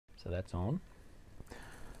So that's on.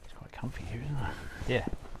 It's quite comfy here, isn't it? Yeah.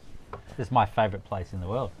 This is my favourite place in the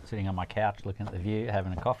world, sitting on my couch looking at the view,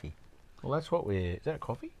 having a coffee. Well, that's what we're... Is that a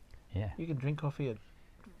coffee? Yeah. You can drink coffee at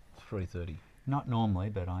 3:30. Not normally,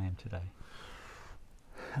 but I am today.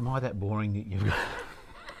 Am I that boring that you've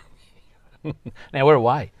got... Now, we're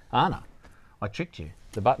away. Arne, I tricked you.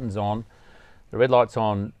 The button's on. The red light's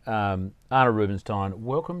on. Arne Rubinstein,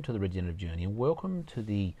 welcome to the Regenerative Journey and welcome to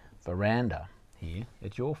the veranda here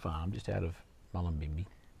at your farm, just out of Mullumbimby.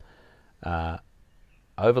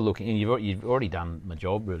 Overlooking, and you've already done my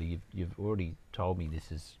job, really. You've already told me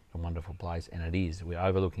this is a wonderful place, and it is. We're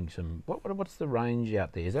overlooking some... What's the range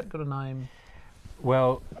out there? Has that got a name?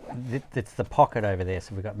 Well, it's the pocket over there.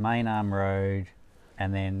 So we've got Main Arm Road,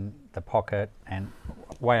 and then the pocket, and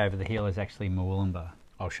way over the hill is actually Murwillumbah.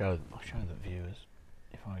 I'll show the viewers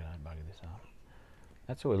if I don't bugger this up.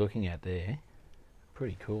 That's what we're looking at there.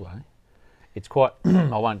 Pretty cool, eh? It's quite...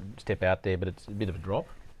 I won't step out there, but it's a bit of a drop.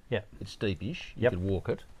 Yeah. It's steepish. You Yep. could walk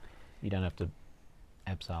it. You don't have to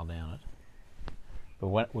abseil down it. But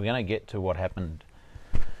we're going to get to what happened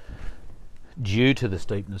due to the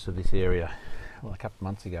steepness of this area, well, a couple of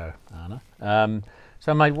months ago, Arne.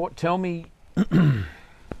 So, mate, tell me,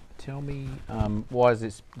 why is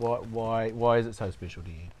this? Why is it so special to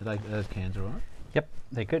you? Are those cans all right? Yep,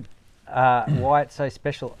 they're good. Why it's so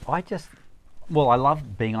special? I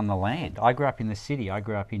love being on the land. I grew up in the city. I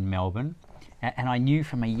grew up in Melbourne, and I knew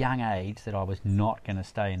from a young age that I was not going to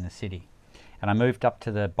stay in the city. And I moved up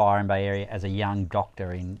to the Byron Bay area as a young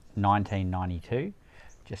doctor in 1992,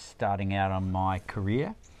 just starting out on my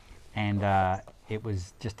career. And it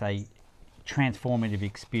was just a transformative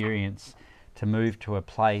experience to move to a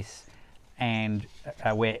place and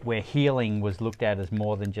where healing was looked at as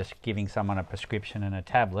more than just giving someone a prescription and a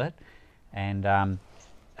tablet. And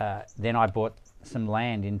then I bought some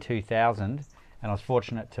land in 2000, and I was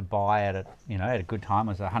fortunate to buy it at a good time.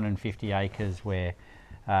 It was 150 acres where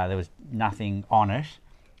there was nothing on it,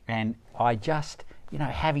 and I just,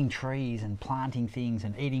 having trees and planting things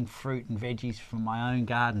and eating fruit and veggies from my own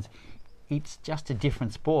gardens, it's just a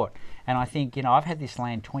different sport. And I think, I've had this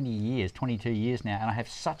land 22 years now, and I have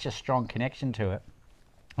such a strong connection to it.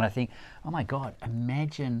 And I think, oh my God,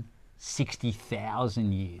 imagine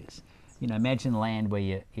 60,000 years. Imagine land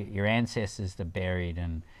where your ancestors are buried,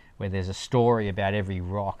 and where there's a story about every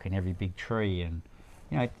rock and every big tree, and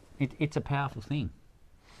it's a powerful thing.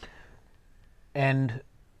 And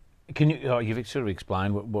can you? You've sort of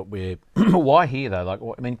explained what we're why here though. Like,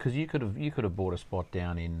 because you could have bought a spot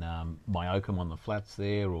down in Myocum on the flats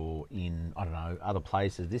there, or in other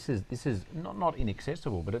places. This is not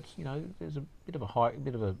inaccessible, but it's there's a bit of a high,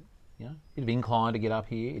 bit of incline to get up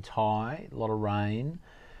here. It's high, a lot of rain.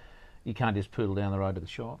 You can't just poodle down the road to the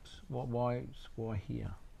shops. Why here?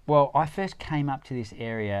 Well, I first came up to this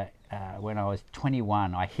area when I was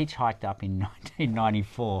 21. I hitchhiked up in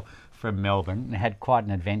 1994 from Melbourne and had quite an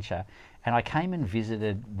adventure. And I came and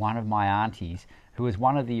visited one of my aunties, who was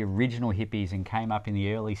one of the original hippies and came up in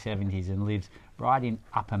the early 70s and lives right in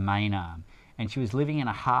Upper Main Arm. And she was living in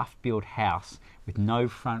a half-built house with no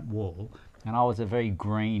front wall. And I was a very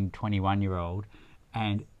green 21-year-old.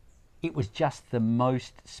 And it was just the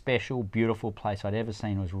most special, beautiful place I'd ever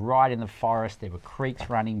seen. It was right in the forest. There were creeks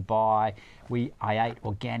running by. I ate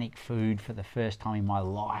organic food for the first time in my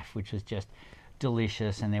life, which was just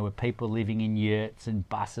delicious. And there were people living in yurts and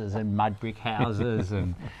buses and mud brick houses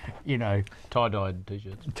and, tie-dyed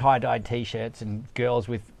t-shirts. Tie-dyed t-shirts and girls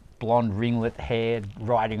with blonde ringlet hair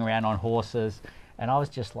riding around on horses. And I was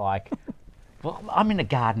just like, well, I'm in the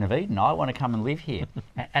Garden of Eden. I want to come and live here.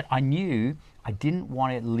 And I knew I didn't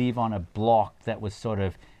want to live on a block that was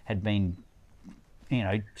had been,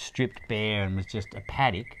 stripped bare and was just a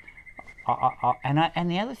paddock.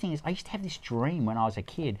 And the other thing is, I used to have this dream when I was a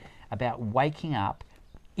kid about waking up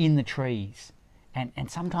in the trees.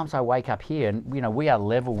 And sometimes I wake up here and, we are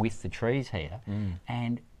level with the trees here.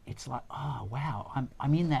 And it's like, oh, wow,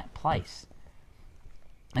 I'm in that place.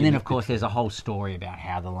 And then, of course, there's a whole story about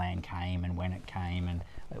how the land came and when it came, and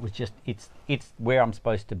it was just, it's where I'm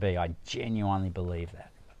supposed to be. I genuinely believe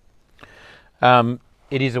that.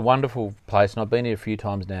 It is a wonderful place, and I've been here a few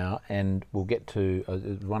times now, and we'll get to,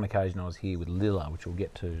 one occasion I was here with Lilla, which we'll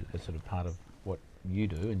get to as sort of part of what you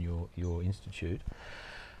do and your institute.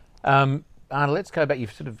 Arne, let's go back.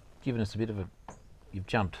 You've sort of given us a bit of you've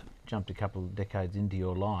jumped a couple of decades into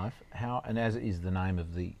your life. How, and as is the name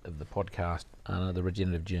of the podcast, the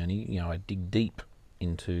Regenerative Journey, I dig deep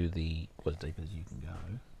into as deep as you can go,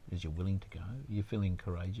 as you're willing to go. You're feeling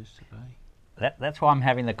courageous today? That's why I'm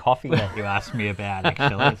having the coffee that you asked me about,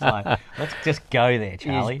 actually. It's like, let's just go there,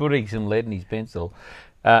 Charlie. He's putting some lead in his pencil.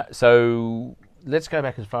 So let's go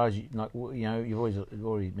back as far as you've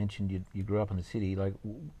already mentioned you grew up in the city. Like,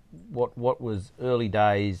 what was early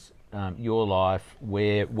days, your life?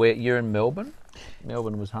 Where you're in Melbourne?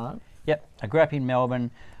 Melbourne was home. Yep, I grew up in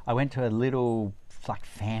Melbourne. I went to a little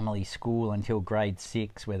family school until grade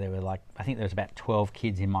 6, where there were I think there was about 12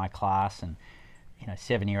 kids in my class, and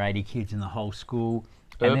 70 or 80 kids in the whole school.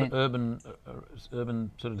 Urban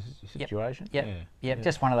sort of situation. Yep.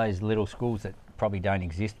 Just one of those little schools that probably don't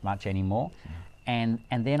exist much anymore. And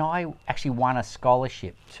then I actually won a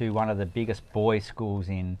scholarship to one of the biggest boys' schools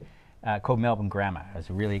in called Melbourne Grammar. It was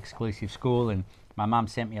a really exclusive school, and my mum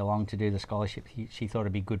sent me along to do the scholarship. She thought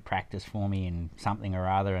it'd be good practice for me in something or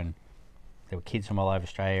other, and there were kids from all over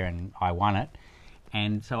Australia, and I won it.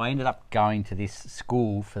 And so I ended up going to this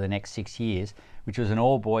school for the next 6 years, which was an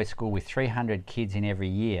all-boys school with 300 kids in every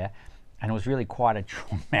year, and it was really quite a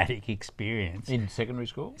traumatic experience. In secondary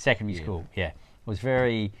school? Secondary school, yeah. It was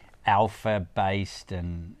very alpha-based,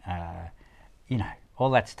 and, all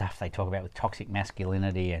that stuff they talk about with toxic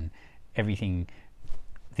masculinity and everything.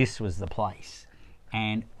 This was the place.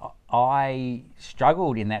 And I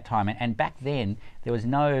struggled in that time, and back then there was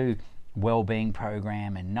no wellbeing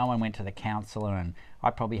program, and no one went to the counsellor, and I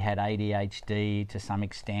probably had ADHD to some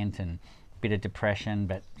extent and a bit of depression,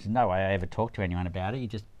 but there's no way I ever talked to anyone about it. You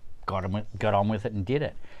just got on with it and did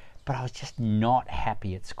it. But I was just not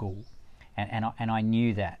happy at school, and I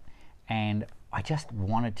knew that, and I just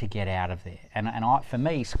wanted to get out of there. And for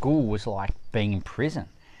me, school was like being in prison.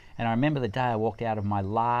 And I remember the day I walked out of my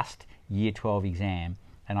last Year 12 exam,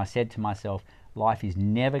 and I said to myself, life is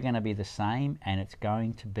never going to be the same, and it's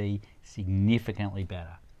going to be significantly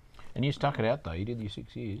better. And you stuck it out though. You did your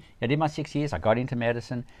 6 years. I did my 6 years. I got into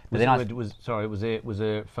medicine. But was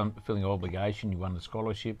there feeling of obligation? You won the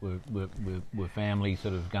scholarship. Were family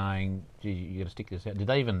sort of going, gee, you got to stick this out? Did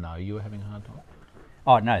they even know you were having a hard time?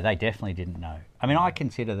 Oh no, they definitely didn't know. I mean, I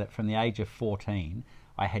consider that from the age of 14,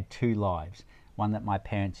 I had 2 lives: one that my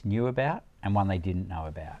parents knew about, and one they didn't know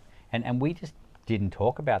about. And we just didn't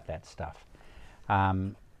talk about that stuff.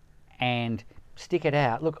 And stick it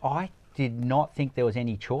out. Look, I did not think there was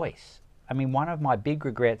any choice. I mean, one of my big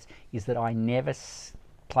regrets is that I never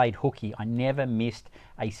played hooky. I never missed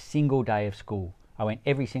a single day of school. I went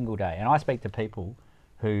every single day. And I speak to people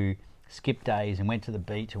who skipped days and went to the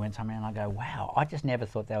beach or went somewhere, and I go, wow, I just never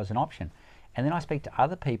thought that was an option. And then I speak to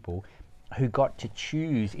other people who got to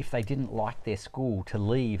choose, if they didn't like their school, to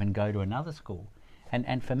leave and go to another school.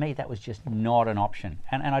 And for me, that was just not an option.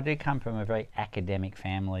 And I do come from a very academic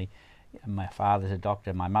family. My father's a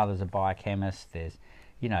doctor, my mother's a biochemist. There's,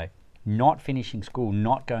 not finishing school,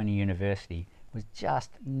 not going to university was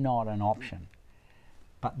just not an option.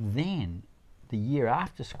 But then, the year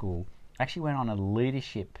after school, I actually went on a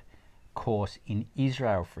leadership course in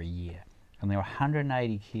Israel for a year. And there were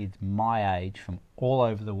 180 kids my age from all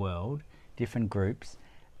over the world, different groups.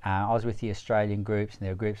 I was with the Australian groups, and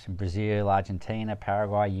there were groups from Brazil, Argentina,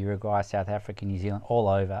 Paraguay, Uruguay, South Africa, New Zealand, all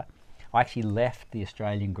over. I actually left the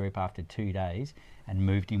Australian group after 2 days and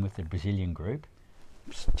moved in with the Brazilian group.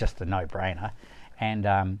 It's just a no-brainer.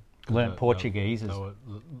 And learnt Portuguese. They were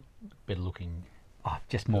better looking. Oh,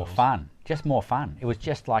 just more fun. Just more fun. It was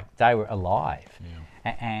just like they were alive.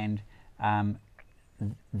 Yeah. And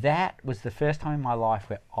that was the first time in my life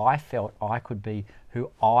where I felt I could be who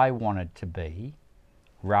I wanted to be,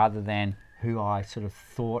 rather than who I sort of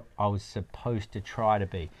thought I was supposed to try to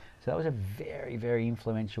be. So that was a very, very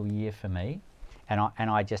influential year for me. And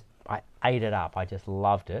I ate it up. I just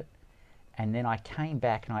loved it. And then I came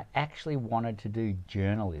back and I actually wanted to do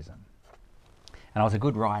journalism. And I was a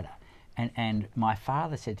good writer. And my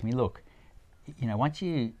father said to me, look, once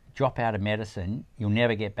you drop out of medicine, you'll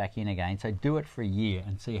never get back in again. So do it for a year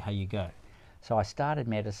and see how you go. So I started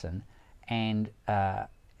medicine, and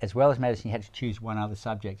as well as medicine, you had to choose one other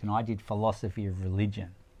subject, and I did philosophy of religion.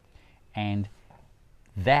 And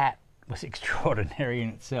that was extraordinary in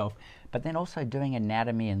itself. But then also doing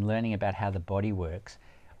anatomy and learning about how the body works,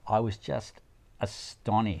 I was just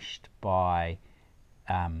astonished by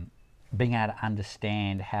being able to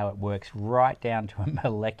understand how it works right down to a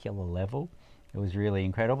molecular level. It was really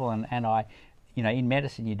incredible. And I, in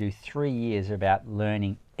medicine, you do 3 years about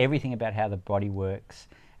learning everything about how the body works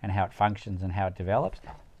and how it functions and how it develops.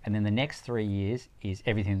 And then the next 3 years is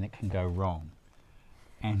everything that can go wrong.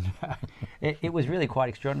 And it was really quite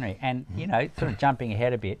extraordinary. And, sort of jumping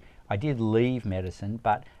ahead a bit, I did leave medicine,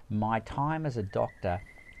 but my time as a doctor,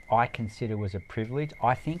 I consider was a privilege.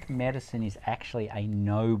 I think medicine is actually a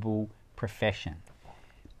noble profession.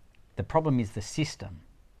 The problem is the system.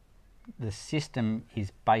 The system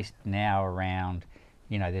is based now around,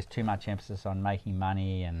 there's too much emphasis on making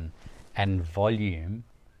money and volume.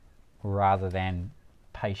 rather than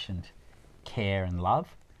patient care and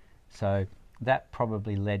love. So that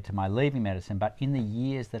probably led to my leaving medicine. But in the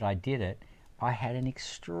years that I did it, I had an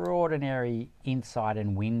extraordinary insight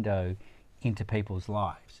and window into people's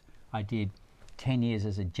lives. I did 10 years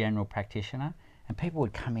as a general practitioner, and people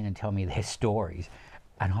would come in and tell me their stories,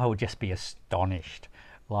 and I would just be astonished,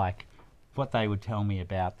 like what they would tell me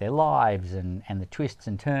about their lives and the twists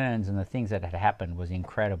and turns and the things that had happened was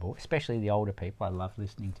incredible, especially the older people. I love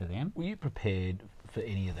listening to them. Were you prepared for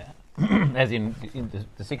any of that? As in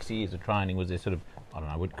the 60 years of training, was there sort of, I don't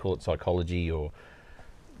know, I would call it psychology or...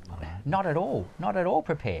 Not at all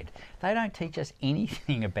prepared. They don't teach us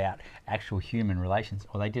anything about actual human relations,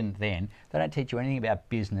 or they didn't then. They don't teach you anything about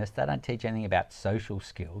business. They don't teach anything about social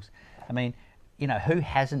skills. I mean, you know, who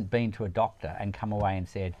hasn't been to a doctor and come away and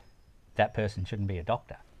said, that person shouldn't be a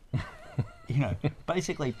doctor? You know,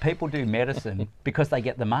 basically people do medicine because they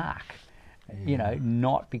get the mark, you know,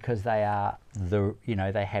 not because they are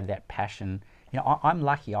they have that passion. You know, I'm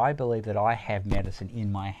lucky. I believe that I have medicine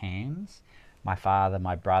in my hands. My father,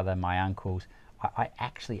 my brother, my uncles, I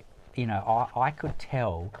actually, you know, I could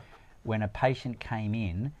tell when a patient came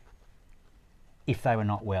in if they were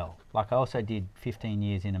not well. Like I also did 15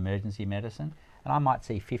 years in emergency medicine, and I might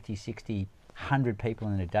see 50, 60, 100 people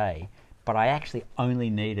in a day, but I actually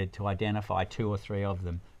only needed to identify 2 or 3 of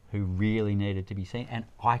them who really needed to be seen, and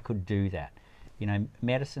I could do that. You know,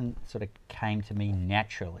 medicine sort of came to me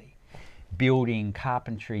naturally. Building,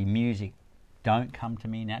 carpentry, music don't come to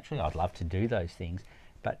me naturally. I'd love to do those things,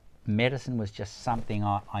 but medicine was just something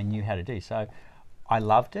I knew how to do. So I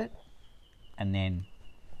loved it, and then,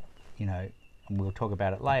 you know, and we'll talk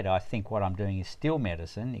about it later, I think what I'm doing is still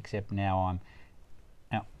medicine, except now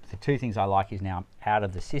the 2 things I like is now I'm out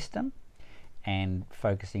of the system and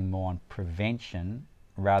focusing more on prevention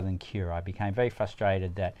rather than cure. I became very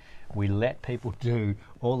frustrated that we let people do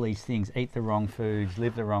all these things, eat the wrong foods,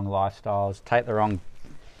 live the wrong lifestyles, take the wrong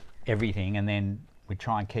everything, and then we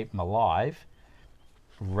try and keep them alive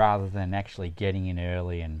rather than actually getting in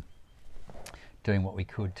early and doing what we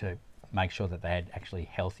could to make sure that they had actually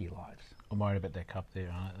healthy lives. I'm worried about that cup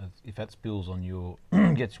there. If that spills on your,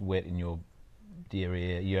 gets wet in your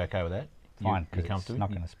derriere, are you okay with that? Fine, you because it's not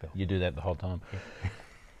going to spill. You do that the whole time. Yeah.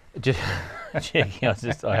 Just checking.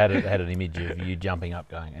 I had an image of you jumping up,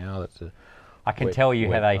 going, "Oh, that's a." I can tell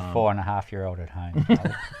you have a 4.5-year-old at home.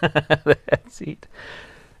 That's it.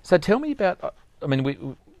 So tell me about. I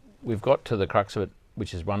mean, we've got to the crux of it,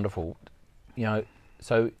 which is wonderful. You know,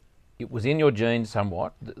 so it was in your genes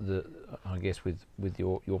somewhat. I guess with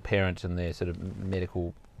your parents and their sort of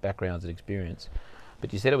medical backgrounds and experience.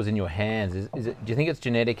 But you said it was in your hands. Is it? Do you think it's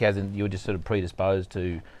genetic, as in you were just sort of predisposed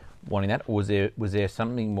to wanting that, or was there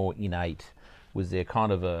something more innate? Was there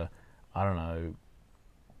kind of a, I don't know,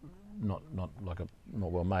 not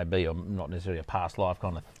necessarily a past life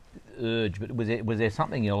kind of urge, but was there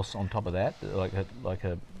something else on top of that, like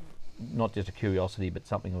a not just a curiosity, but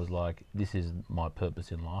something that was like, this is my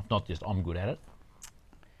purpose in life, not just I'm good at it?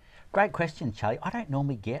 Great question, Charlie. I don't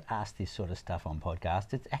normally get asked this sort of stuff on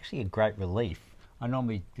podcasts. It's actually a great relief. I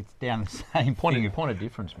normally, it's down the same point of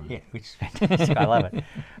difference, man. Yeah, which is fantastic. I love it.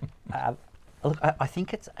 Look, I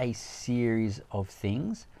think it's a series of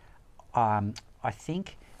things. I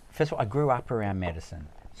think, first of all, I grew up around medicine.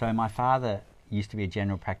 So my father used to be a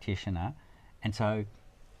general practitioner, and so,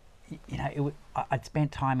 you know, I'd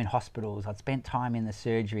spent time in hospitals, I'd spent time in the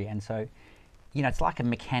surgery, and so, you know, it's like a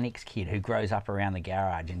mechanic's kid who grows up around the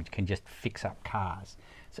garage and can just fix up cars.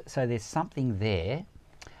 So there's something there.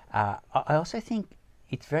 I also think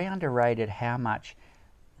it's very underrated how much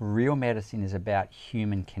real medicine is about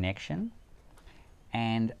human connection,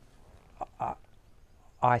 and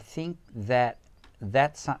I think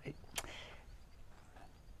that's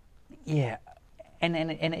yeah,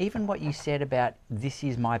 and even what you said about this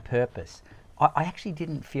is my purpose, I actually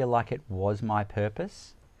didn't feel like it was my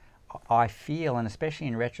purpose. I feel, and especially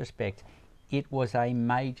in retrospect, it was a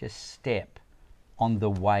major step on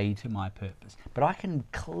the way to my purpose. But I can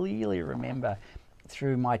clearly remember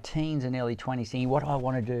through my teens and early 20s thinking, what do I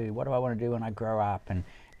want to do? What do I want to do when I grow up? And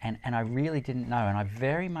I really didn't know. And I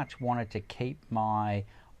very much wanted to keep my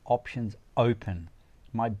options open.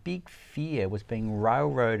 My big fear was being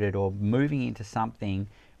railroaded or moving into something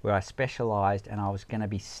where I specialized and I was going to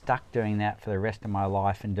be stuck doing that for the rest of my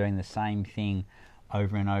life and doing the same thing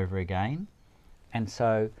over and over again. And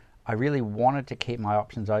so I really wanted to keep my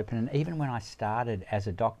options open, and even when I started as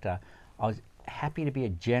a doctor, I was happy to be a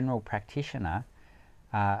general practitioner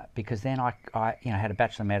because then I had a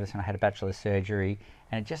Bachelor of Medicine, I had a Bachelor of Surgery,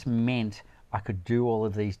 and it just meant I could do all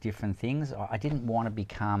of these different things. I didn't want to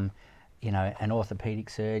become, you know, an orthopedic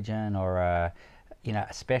surgeon or you know,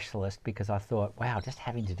 a specialist, because I thought, wow, just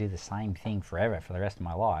having to do the same thing forever for the rest of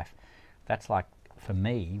my life, that's like, for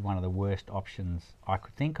me, one of the worst options I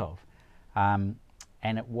could think of. And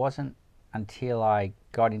it wasn't until I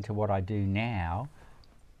got into what I do now,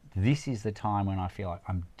 this is the time when I feel like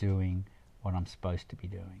I'm doing what I'm supposed to be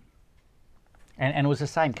doing. And it was the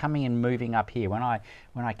same coming and moving up here. When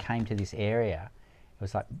I came to this area, it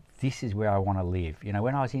was like, this is where I want to live. You know,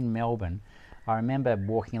 when I was in Melbourne, I remember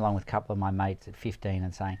walking along with a couple of my mates at 15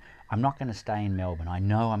 and saying, I'm not going to stay in Melbourne. I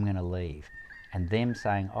know I'm going to leave. And them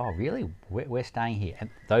saying, oh, really? We're staying here. And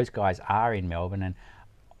those guys are in Melbourne. And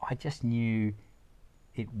I just knew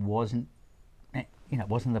it wasn't, you know, it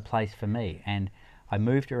wasn't the place for me. And I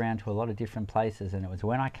moved around to a lot of different places. And it was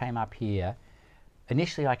when I came up here,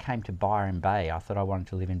 initially I came to Byron Bay. I thought I wanted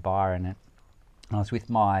to live in Byron. And I was with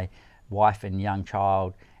my wife and young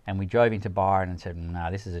child, and we drove into Byron and said,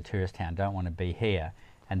 no, this is a tourist town, don't want to be here.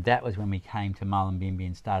 And that was when we came to Mullumbimby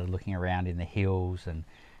and started looking around in the hills, and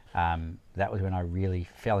that was when I really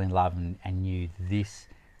fell in love and knew this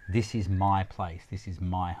is my place, this is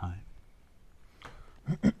my home.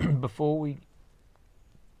 Before we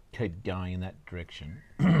keep going in that direction,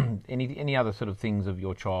 any other sort of things of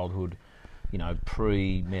your childhood, you know,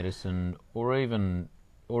 pre-medicine, or even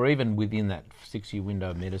within that 6-year window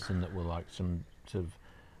of medicine, that were like some sort of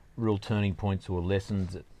real turning points or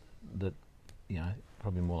lessons that you know,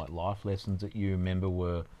 probably more like life lessons that you remember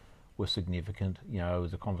were significant? You know, it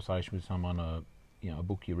was a conversation with someone, a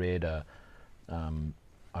book you read, I don't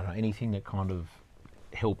know, anything that kind of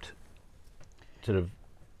helped sort of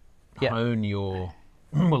hone your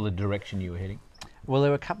the direction you were heading? Well,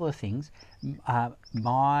 there were a couple of things.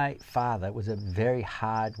 My father was a very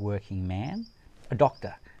hard-working man, a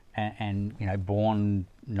doctor, and you know, born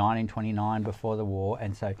 1929, before the war,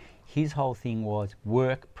 and so his whole thing was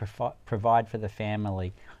work, provide for the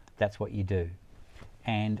family. That's what you do.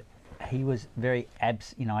 And he was very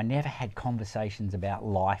you know, I never had conversations about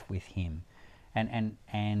life with him,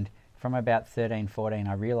 and from about 13, 14,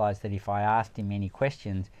 I realised that if I asked him any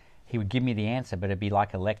questions, he would give me the answer, but it'd be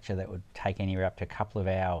like a lecture that would take anywhere up to a couple of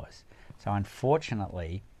hours. So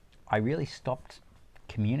unfortunately, I really stopped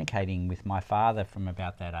communicating with my father from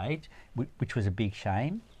about that age, which was a big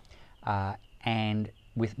shame. And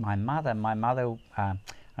with my mother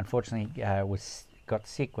unfortunately got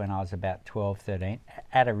sick when I was about 12, 13,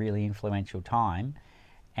 at a really influential time.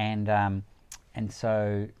 And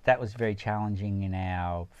so that was very challenging in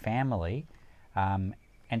our family.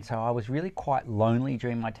 And so I was really quite lonely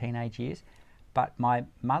during my teenage years. But my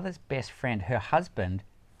mother's best friend, her husband,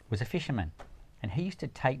 was a fisherman. And he used to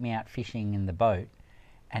take me out fishing in the boat.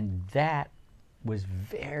 And that was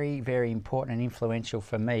very, very important and influential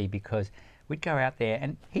for me, because we'd go out there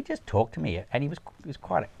and he'd just talk to me. And he was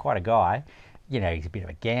quite a guy. You know, he's a bit of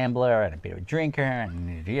a gambler and a bit of a drinker,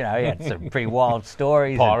 and you know, he had some pretty wild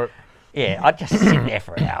stories. Pirate. Yeah, I'd just sit there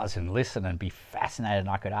for hours and listen and be fascinated, and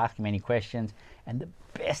I could ask him any questions. And the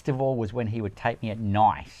best of all was when he would take me at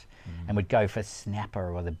night and would go for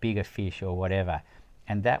snapper or the bigger fish or whatever.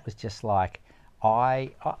 And that was just like,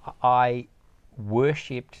 I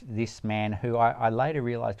worshipped this man who I later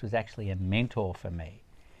realised was actually a mentor for me,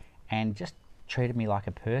 and just treated me like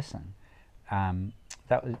a person.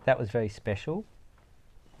 That was very special.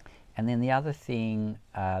 And then the other thing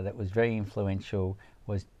that was very influential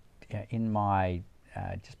was in my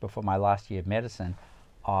just before my last year of medicine,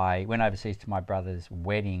 I went overseas to my brother's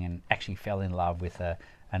wedding and actually fell in love with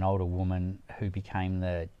an older woman who became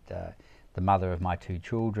the mother of my 2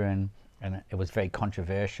 children. And it was very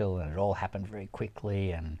controversial, and it all happened very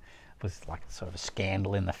quickly, and it was like sort of a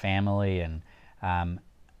scandal in the family. And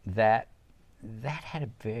that had a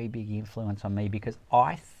very big influence on me, because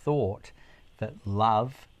I thought that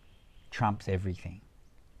love trumps everything.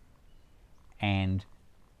 And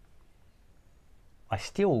I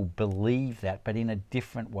still believe that, but in a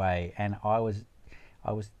different way. And I was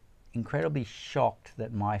incredibly shocked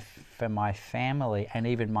that for my family and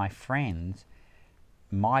even my friends,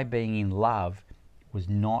 my being in love was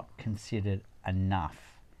not considered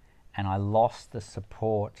enough. And I lost the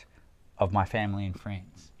support of my family and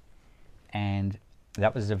friends. And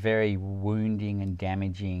that was a very wounding and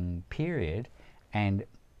damaging period, and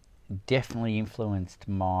definitely influenced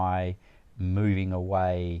my moving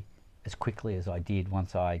away as quickly as I did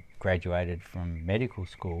once I graduated from medical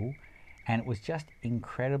school. And it was just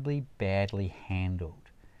incredibly badly handled,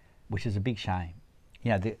 which is a big shame.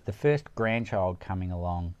 You know, the first grandchild coming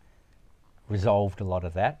along resolved a lot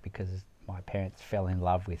of that, because my parents fell in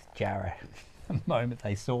love with Jarrah the moment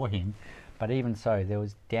they saw him. But even so, there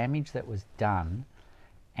was damage that was done,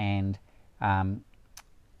 and I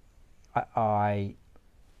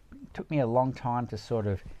took me a long time to sort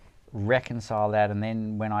of reconcile that. And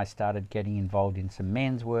then when I started getting involved in some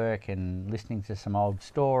men's work and listening to some old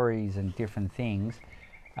stories and different things,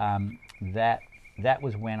 that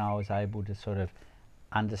was when I was able to sort of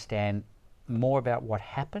understand more about what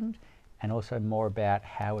happened, and also more about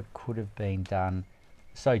how it could have been done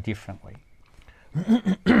so differently.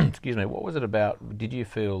 Excuse me. What was it about? Did you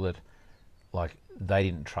feel that, like, they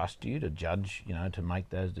didn't trust you to judge, to make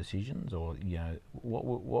those decisions, or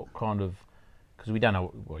what kind of? Because we don't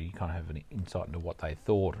know. Well, you kind of have an insight into what they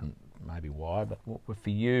thought and maybe why. But for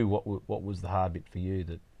you, what was the hard bit for you?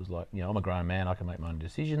 That was like, I'm a grown man. I can make my own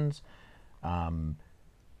decisions. Was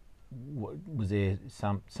there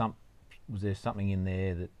was there something in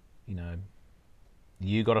there that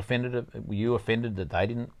you got offended at? Were you offended that they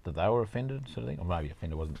didn't? That they were offended, sort of thing? Or maybe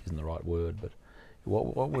offended isn't the right word, but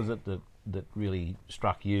what was it that really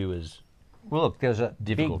struck you as? Well, look, there's a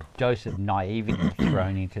difficult big dose of naivety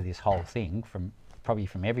thrown into this whole thing from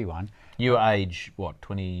everyone. You were age what,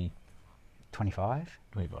 20? 25.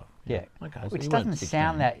 25. Yeah. Okay. So Which you doesn't weren't 16.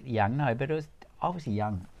 sound that young, no, but I was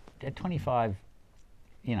young at 25.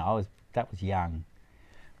 That was young.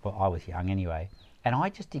 Well, I was young anyway, and I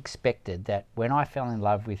just expected that when I fell in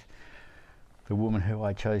love with the woman who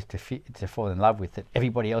I chose to fall in love with, that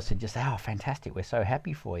everybody else would just say, "Oh, fantastic! We're so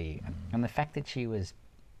happy for you." And the fact that she was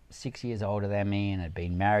 6 years older than me and had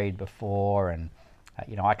been married before, and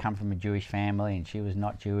I come from a Jewish family and she was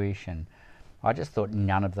not Jewish, and I just thought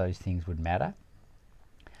none of those things would matter.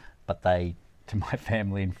 But to my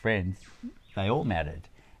family and friends, they all mattered.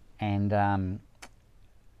 And I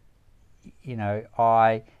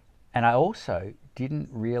also didn't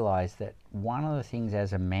realize that one of the things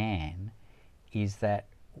as a man is that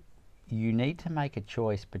you need to make a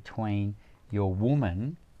choice between your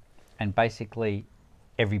woman and basically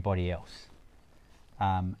everybody else.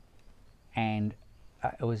 It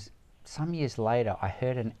was some years later, I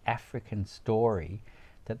heard an African story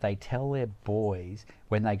that they tell their boys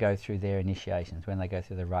when they go through their initiations, when they go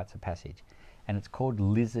through the rites of passage. And it's called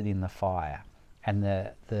Lizard in the Fire. And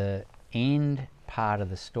the end part of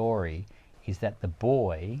the story is that the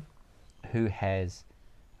boy who has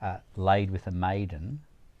laid with a maiden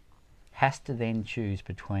has to then choose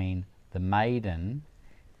between the maiden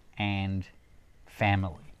and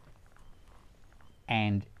family.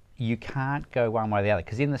 And you can't go one way or the other,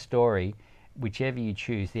 because in the story, whichever you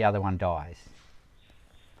choose, the other one dies.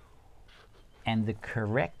 And the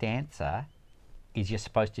correct answer is you're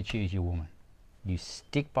supposed to choose your woman. You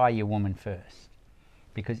stick by your woman first.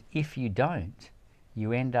 Because if you don't,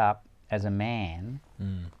 you end up as a man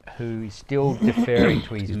who is still deferring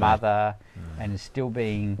to his mother and is still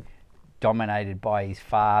being dominated by his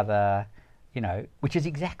father, which is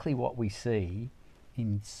exactly what we see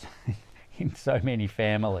in so many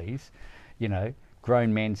families,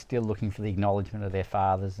 grown men still looking for the acknowledgement of their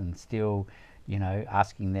fathers and still,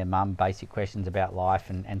 asking their mum basic questions about life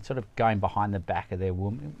and sort of going behind the back of their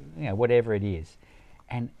woman, whatever it is.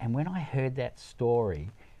 And when I heard that story,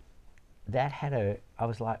 I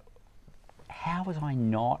was like, how was I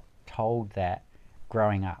not told that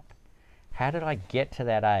growing up? How did I get to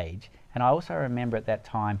that age? And I also remember at that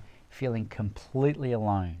time feeling completely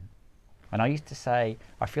alone. And I used to say,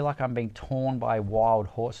 I feel like I'm being torn by wild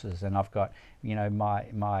horses, and I've got,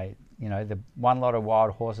 the one lot of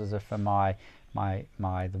wild horses are for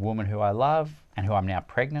the woman who I love and who I'm now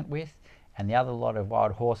pregnant with, and the other lot of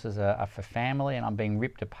wild horses are for family, and I'm being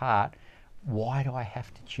ripped apart. Why do I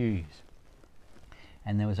have to choose?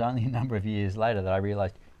 And there was only a number of years later that I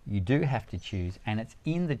realized you do have to choose, and it's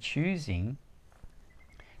in the choosing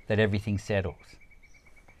that everything settles.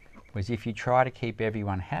 Whereas if you try to keep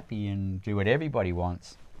everyone happy and do what everybody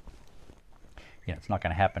wants, it's not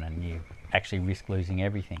going to happen, and you actually risk losing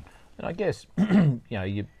everything. And I guess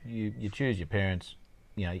you choose your parents,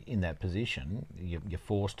 in that position, you're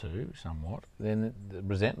forced to somewhat. Then the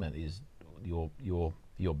resentment is your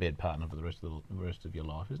bed partner for the rest of your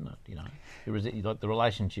life, isn't it? The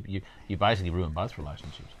relationship, you basically ruin both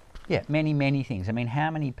relationships. Yeah, many things. I mean,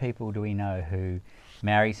 how many people do we know who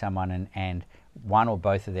marry someone and one or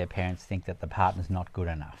both of their parents think that the partner's not good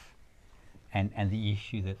enough, and the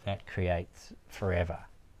issue that creates forever.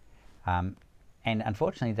 And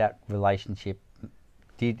unfortunately that relationship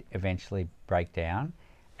did eventually break down,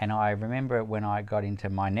 and I remember when I got into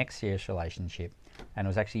my next serious relationship, and it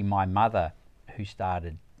was actually my mother who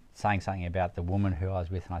started saying something about the woman who I was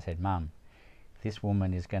with, and I said, "Mum, this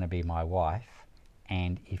woman is going to be my wife,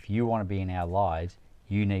 and if you want to be in our lives,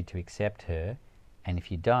 you need to accept her, and if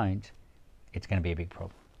you don't, it's going to be a big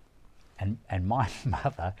problem." And my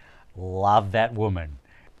mother loved that woman,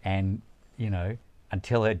 and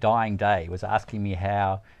until her dying day was asking me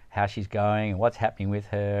how how she's going and what's happening with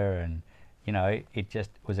her, and you know, it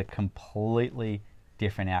just was a completely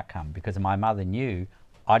different outcome because my mother knew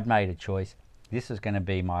I'd made a choice. This was going to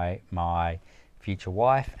be my future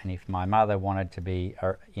wife, and if my mother wanted to be,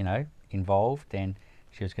 you know, involved, then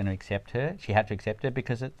she was going to accept her. She had to accept her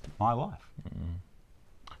because it's my wife. Mm.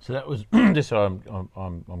 So that was just so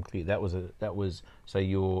I'm clear. That was so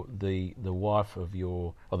you're the wife of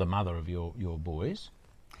your, or the mother of your boys,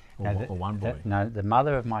 or one boy. No, the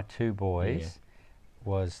mother of my 2 boys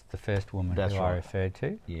was the first woman who I referred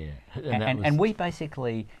to. Yeah, and we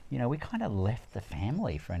basically, you know, we kind of left the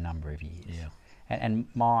family for a number of years. Yeah, and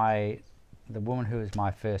the woman who was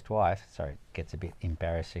my first wife, sorry, it gets a bit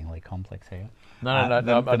embarrassingly complex here. No,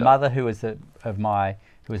 the mother who was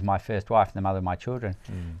my first wife, and the mother of my children,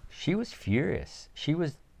 she was furious. She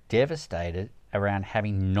was devastated around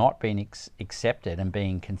having not been accepted and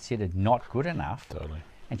being considered not good enough. Totally.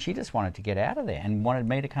 And she just wanted to get out of there and wanted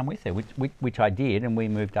me to come with her, which I did, and we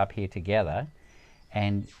moved up here together.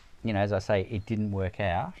 And, you know, as I say, it didn't work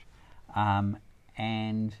out.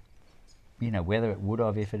 And, you know, whether it would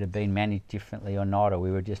have if it had been managed differently or not, or we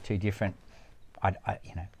were just too different,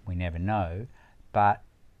 you know, we never know. But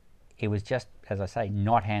it was just, as I say,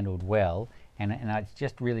 not handled well. And it's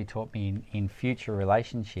just really taught me in future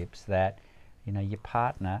relationships that, you know, your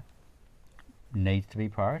partner needs to be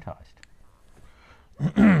prioritised.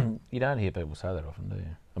 You don't hear people say that often, do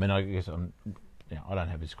you? I mean, I guess I don't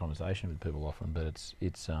have this conversation with people often, but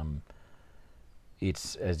it's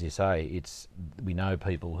as you say, we know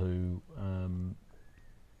people who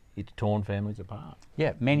it's torn families apart.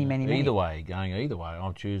 Yeah, many. Either way, going either way.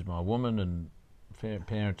 I'll choose my woman and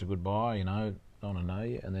parents are goodbye. You know, don't want to know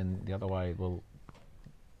you, and then the other way, well,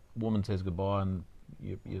 woman says goodbye, and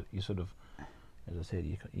you sort of. As I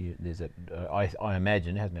said, there's that. I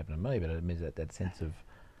imagine it hasn't happened to me, but it means that sense of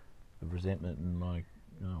resentment and like,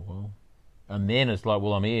 oh well, and then it's like,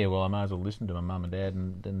 well, I'm here. Well, I might as well listen to my mum and dad,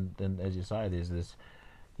 and then as you say, there's this,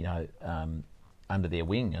 you know, under their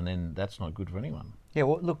wing, and then that's not good for anyone. Yeah.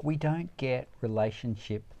 Well, look, we don't get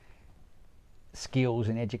relationship skills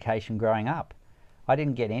and education growing up. I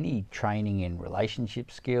didn't get any training in relationship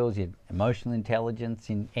skills, in emotional intelligence,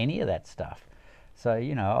 in any of that stuff. So,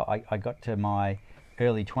 you know, I got to my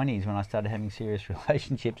early 20s when I started having serious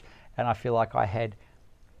relationships, and I feel like I had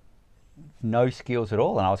no skills at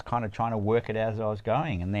all, and I was kind of trying to work it out as I was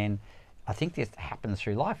going. And then I think this happens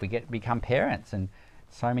through life. We become parents, and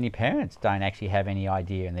so many parents don't actually have any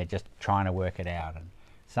idea, and they're just trying to work it out. And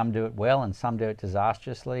some do it well, and some do it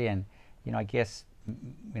disastrously. And, you know, I guess,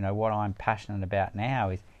 you know, what I'm passionate about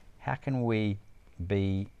now is how can we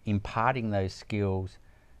be imparting those skills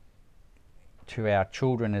to our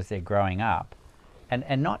children as they're growing up, and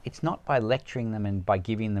it's not by lecturing them and by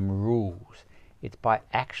giving them rules. It's by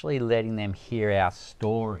actually letting them hear our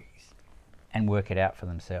stories and work it out for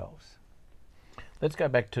themselves. Let's go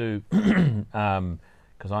back to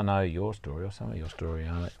because I know your story, or some of your story,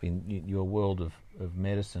 in your world of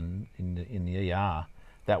medicine in the ER.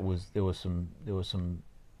 There was some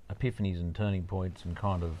epiphanies and turning points and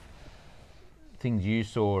kind of things you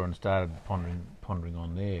saw and started pondering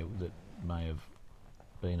on there that may have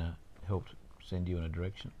been helped send you in a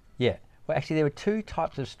direction. Yeah. Well, actually, there were 2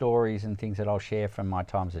 types of stories and things that I'll share from my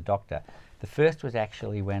time as a doctor. The first was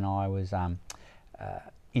actually when I was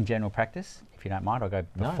in general practice, if you don't mind. I'll go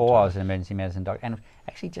before I was an emergency medicine doctor, and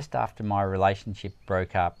actually just after my relationship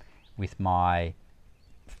broke up with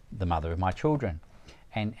the mother of my children.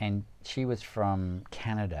 And she was from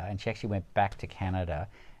Canada, and she actually went back to Canada,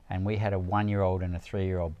 and we had a 1-year-old and a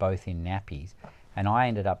 3-year-old both in nappies. And I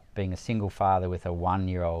ended up being a single father with a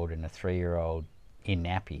 1-year-old and a 3-year-old in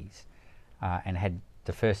nappies, and had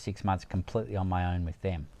the first 6 months completely on my own with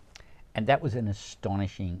them. And that was an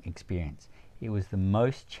astonishing experience. It was the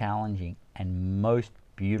most challenging and most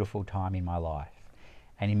beautiful time in my life.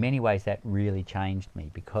 And in many ways that really changed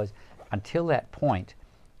me, because until that point,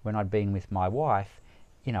 when I'd been with my wife,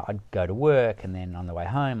 you know, I'd go to work, and then on the way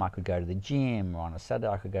home I could go to the gym, or on a Saturday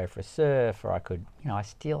I could go for a surf, or I could, you know, I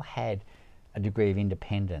still had a degree of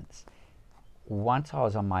independence. Once I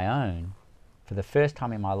was on my own, for the first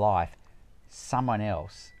time in my life, someone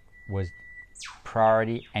else was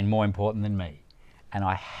priority and more important than me. And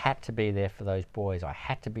I had to be there for those boys. I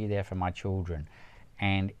had to be there for my children.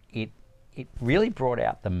 And it really brought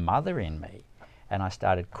out the mother in me. And I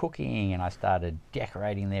started cooking, and I started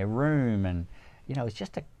decorating their room, and, you know, it's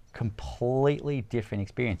just a completely different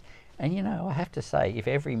experience. And, you know, I have to say, if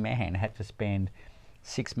every man had to spend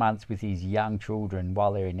 6 months with his young children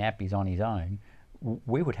while they're in nappies on his own,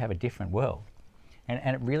 we would have a different world.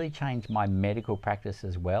 And it really changed my medical practice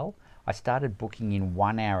as well. I started booking in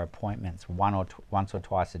 1 hour appointments once or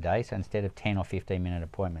twice a day. So instead of 10 or 15-minute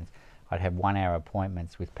appointments, I'd have 1 hour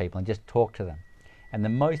appointments with people and just talk to them. And the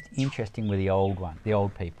most interesting were the old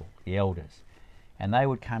people, the elders. And they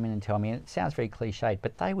would come in and tell me, and it sounds very cliched,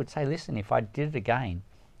 but they would say, listen, if I did it again,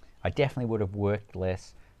 I definitely would have worked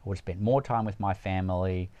less, I would have spent more time with my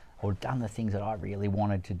family, I would have done the things that I really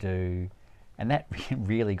wanted to do. And that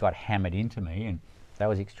really got hammered into me, and that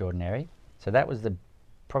was extraordinary. So that was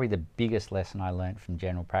probably the biggest lesson I learned from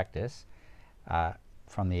general practice,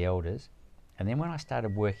 from the elders. And then when I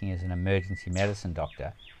started working as an emergency medicine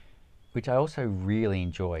doctor, which I also really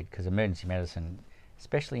enjoyed, because emergency medicine,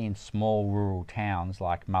 especially in small rural towns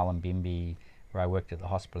like Mullumbimby, where I worked at the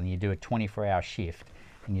hospital, and you do a 24-hour shift,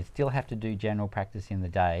 and you still have to do general practice in the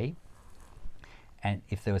day. And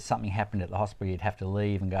if there was something happened at the hospital, you'd have to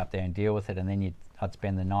leave and go up there and deal with it, and then I'd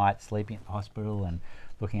spend the night sleeping at the hospital and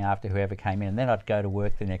looking after whoever came in, and then I'd go to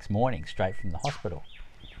work the next morning straight from the hospital.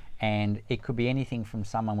 And it could be anything from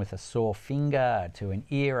someone with a sore finger to an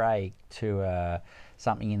earache to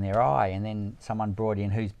something in their eye, and then someone brought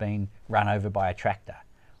in who's been run over by a tractor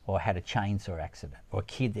or had a chainsaw accident, or a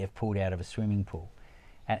kid they've pulled out of a swimming pool.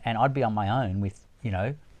 And I'd be on my own with,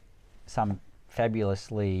 some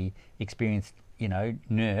fabulously experienced,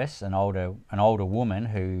 nurse, an older woman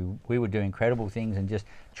who we would do incredible things and just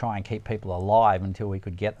try and keep people alive until we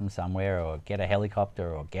could get them somewhere, or get a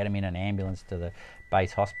helicopter, or get them in an ambulance to the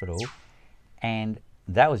base hospital. And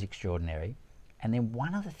that was extraordinary. And then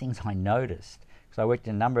one of the things I noticed, because I worked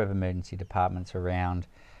in a number of emergency departments around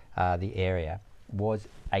the area, was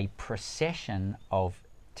a procession of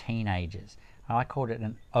teenagers. And I called it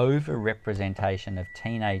an over-representation of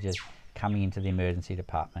teenagers coming into the emergency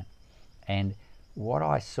department. And what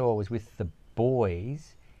I saw was, with the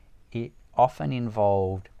boys, it often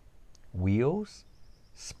involved wheels,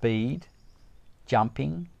 speed,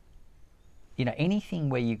 jumping, anything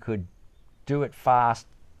where you could do it fast,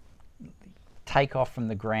 take off from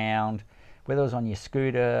the ground, whether it was on your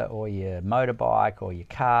scooter or your motorbike or your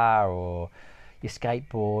car or your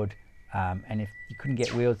skateboard, and if you couldn't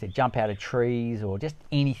get wheels, they'd jump out of trees, or just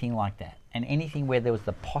anything like that. And anything where there was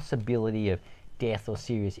the possibility of death or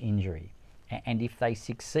serious injury. And if they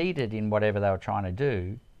succeeded in whatever they were trying to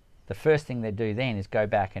do, the first thing they'd do then is go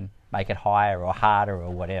back and make it higher or harder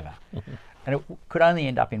or whatever. And it could only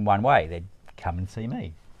end up in one way. They'd come and see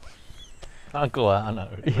me. Uncle Arno.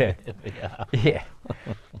 Yeah. Yeah.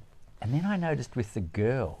 And then I noticed with the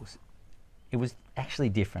girls, it was actually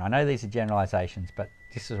different. I know these are generalizations, but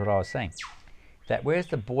this is what I was saying. That whereas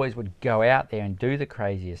the boys would go out there and do the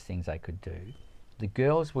craziest things they could do, the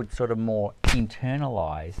girls would sort of more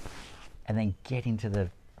internalize and then get into the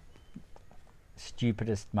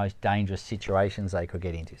stupidest, most dangerous situations they could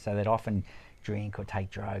get into. So they'd often drink or take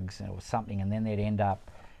drugs or something, and then they'd end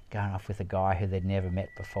up going off with a guy who they'd never met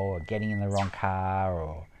before, or getting in the wrong car,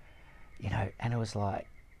 or, and it was like,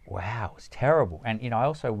 wow, it was terrible. And, I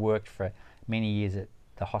also worked for many years at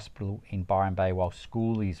the hospital in Byron Bay while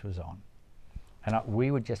Schoolies was on. And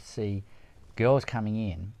we would just see girls coming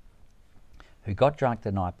in who got drunk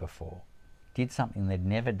the night before, did something they'd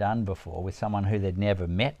never done before with someone who they'd never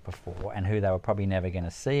met before and who they were probably never going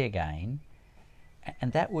to see again,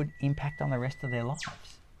 and that would impact on the rest of their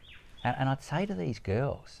lives. And I'd say to these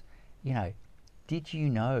girls, did you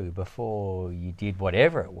know before you did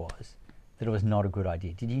whatever it was that it was not a good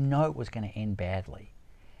idea? Did you know it was going to end badly?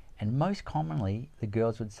 And most commonly, the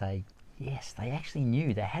girls would say, yes, they actually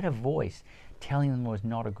knew. They had a voice telling them it was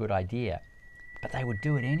not a good idea, but they would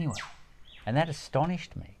do it anyway. And that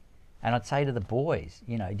astonished me. And I'd say to the boys,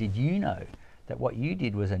 did you know that what you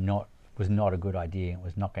did was not a good idea and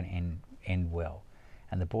was not going to end well?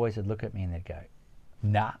 And the boys would look at me and they'd go,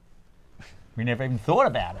 nah, we never even thought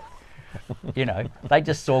about it. They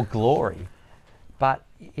just saw glory. But,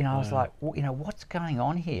 I was like, well, what's going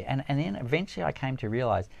on here? And then eventually I came to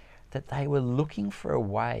realize that they were looking for a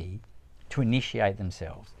way to initiate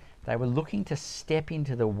themselves. They were looking to step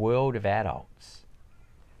into the world of adults,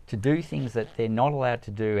 to do things that they're not allowed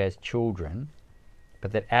to do as children,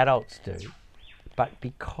 but that adults do. But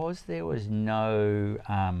because there was no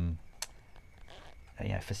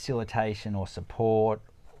facilitation or support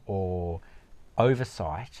or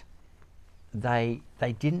oversight, they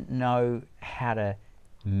didn't know how to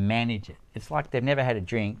manage it. It's like they've never had a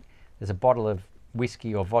drink. There's a bottle of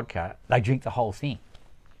whiskey or vodka. They drink the whole thing.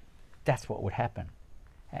 That's what would happen.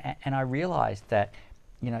 And I realized that,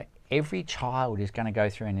 every child is going to go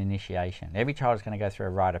through an initiation. Every child is going to go through a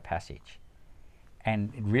rite of passage.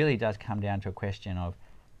 And it really does come down to a question of,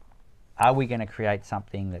 are we going to create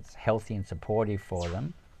something that's healthy and supportive for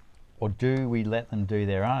them? Or do we let them do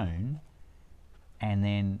their own and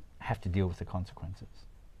then have to deal with the consequences.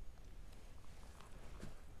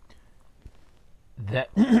 That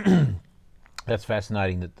that's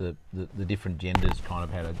fascinating that the different genders kind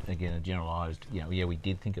of had a generalised, yeah, we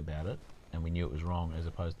did think about it and we knew it was wrong, as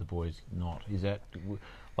opposed to boys not. Is that,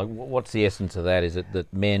 like, what's the essence of that? Is it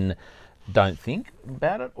that men don't think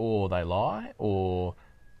about it, or they lie, or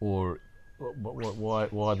why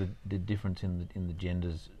the difference in the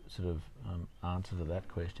genders sort of answer to that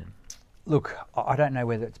question? Look, I don't know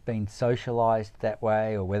whether it's been socialised that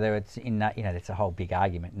way or whether it's in, it's a whole big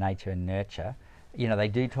argument, nature and nurture. They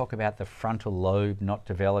do talk about the frontal lobe not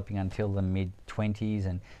developing until the mid-20s,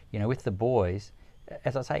 and, with the boys,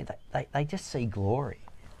 as I say, they just see glory.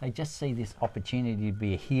 They just see this opportunity to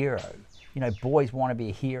be a hero. Boys want to be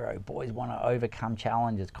a hero. Boys want to overcome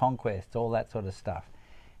challenges, conquests, all that sort of stuff.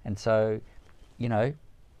 And so,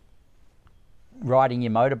 riding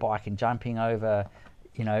your motorbike and jumping over,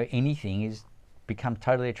 anything becomes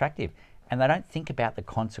totally attractive. And they don't think about the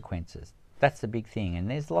consequences. That's the big thing. And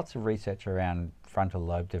there's lots of research around frontal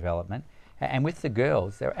lobe development. And with the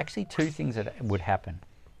girls, there are actually two things that would happen.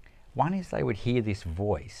 One is they would hear this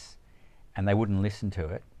voice and they wouldn't listen to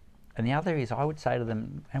it. And the other is I would say to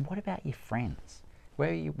them, and what about your friends?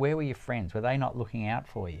 Where were your friends? Were they not looking out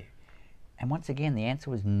for you? And once again, the answer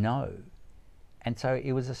was no. And so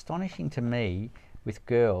it was astonishing to me with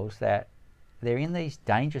girls that they're in these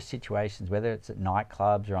dangerous situations, whether it's at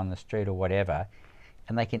nightclubs or on the street or whatever,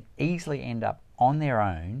 and they can easily end up on their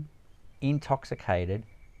own, intoxicated,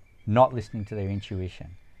 not listening to their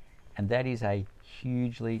intuition. And that is a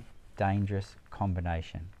hugely dangerous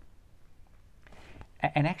combination.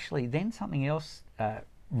 And actually, then something else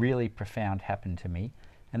really profound happened to me.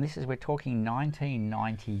 And this is, we're talking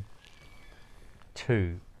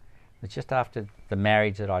 1992. It's just after the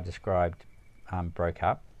marriage that I described broke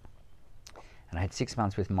up. And I had 6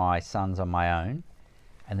 months with my sons on my own.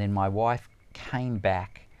 And then my wife came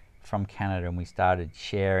back from Canada and we started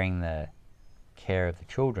sharing the care of the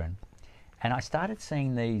children. And I started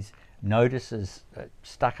seeing these notices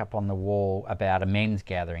stuck up on the wall about a men's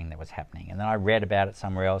gathering that was happening. And then I read about it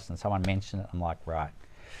somewhere else and someone mentioned it. I'm like, right,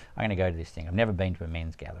 I'm going to go to this thing. I've never been to a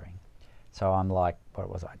men's gathering. So I'm like, what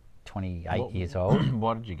was I, 28 years old?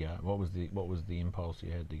 Why did you go? What was the impulse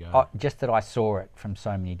you had to go? Oh, just that I saw it from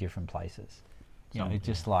so many different places. It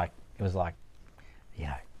was like,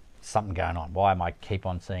 something going on. Why am I keep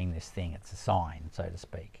on seeing this thing? It's a sign, so to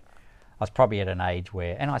speak. I was probably at an age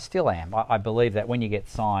where, and I still am, I believe that when you get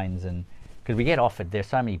signs, and because we get offered, there's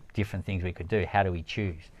so many different things we could do, how do we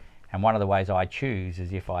choose? And one of the ways I choose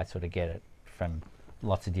is if I sort of get it from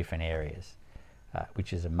lots of different areas,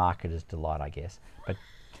 which is a marketer's delight, I guess. But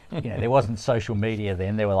there wasn't social media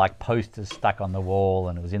then. There were like posters stuck on the wall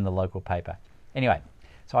and it was in the local paper. Anyway,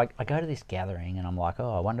 so I go to this gathering and I'm like,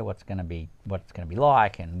 oh, I wonder what it's going to be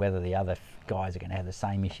like, and whether the other guys are going to have the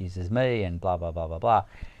same issues as me, and blah, blah, blah, blah, blah.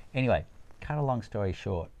 Anyway, cut a long story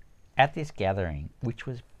short, at this gathering, which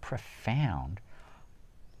was profound,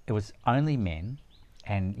 it was only men,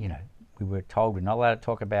 and we were told we're not allowed to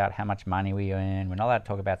talk about how much money we earn, we're not allowed to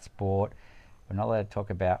talk about sport, we're not allowed to talk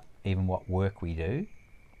about even what work we do.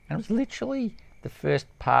 And it was literally the first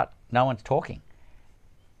part, no one's talking.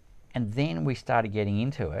 And then we started getting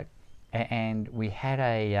into it, and we had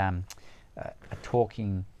a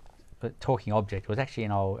talking object. It was actually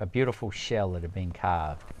a beautiful shell that had been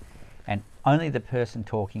carved. And only the person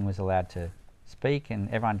talking was allowed to speak, and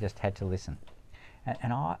everyone just had to listen.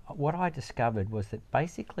 And what I discovered was that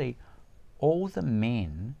basically all the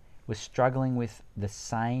men were struggling with the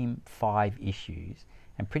same 5 issues,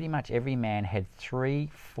 and pretty much every man had 3,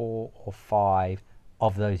 4, or 5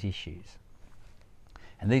 of those issues.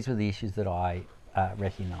 And these were the issues that I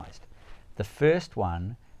recognised. The first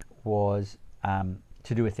one was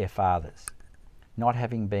to do with their fathers, not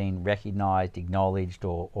having been recognised, acknowledged,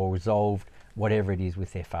 or resolved whatever it is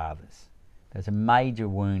with their fathers. There's a major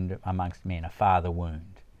wound amongst men, a father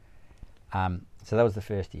wound. So that was the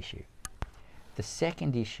first issue. The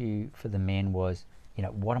second issue for the men was,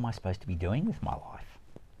 what am I supposed to be doing with my life?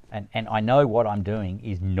 And I know what I'm doing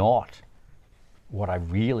is not what I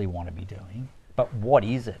really want to be doing, but what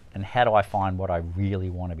is it? And how do I find what I really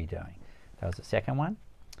want to be doing? That was the second one.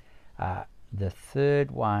 The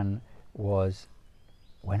third one was,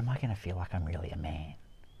 when am I going to feel like I'm really a man?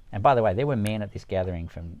 And by the way, there were men at this gathering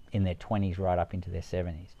from in their 20s right up into their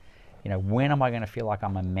 70s. When am I going to feel like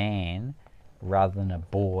I'm a man rather than a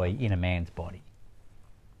boy in a man's body?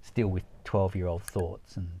 Still with 12-year-old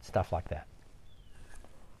thoughts and stuff like that.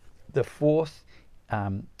 The fourth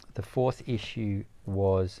issue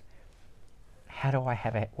was, how do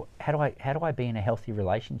I be in a healthy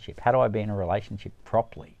relationship? How do I be in a relationship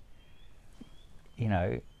properly? you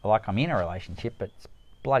know, like I'm in a relationship, but it's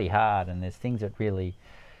bloody hard, and there's things that really,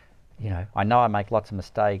 you know I make lots of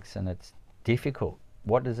mistakes and it's difficult.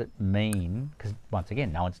 What does it mean? Because once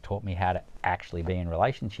again, no one's taught me how to actually be in a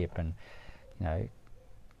relationship, and you know,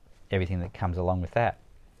 everything that comes along with that.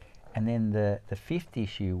 And then the fifth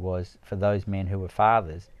issue was for those men who were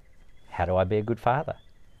fathers, how do I be a good father?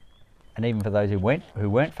 And even for those who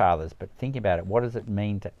weren't fathers, but think about it, what does it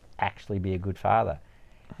mean to actually be a good father?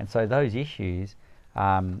 And so those issues,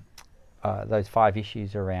 those 5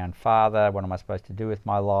 issues around father, what am I supposed to do with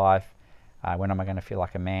my life, when am I going to feel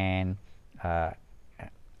like a man,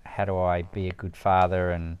 how do I be a good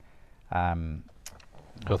father, and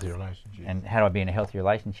Healthy relationship. and how do I be in a healthy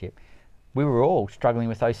relationship? We were all struggling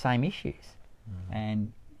with those same issues,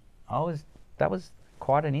 and that was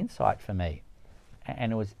quite an insight for me.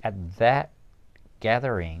 And it was at that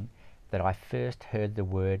gathering that I first heard the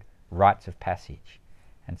word rites of passage.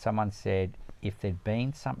 And someone said, if there'd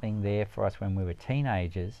been something there for us when we were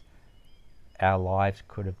teenagers, our lives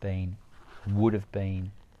would have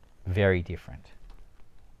been very different.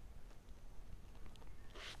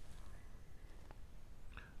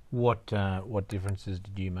 What differences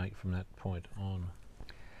did you make from that point on?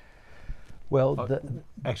 Well,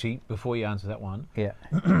 actually, before you answer that one, yeah.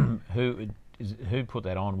 Who put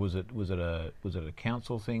that on? Was it a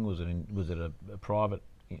council thing? Was it a private,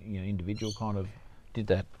 individual kind of did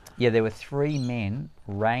that? Yeah, there were 3 men,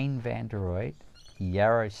 Rain van der Rooij,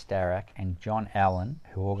 Yarrow Starrack and John Allen,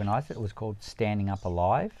 who organised it. It was called Standing Up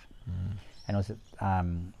Alive, and it was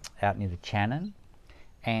out near the Channon.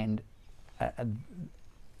 And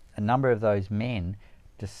a number of those men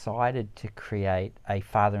decided to create a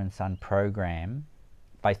father and son program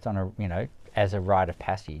based on as a rite of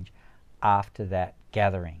passage after that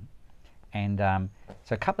gathering. And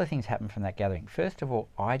so a couple of things happened from that gathering. First of all,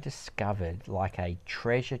 I discovered like a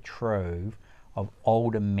treasure trove of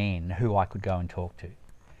older men who I could go and talk to.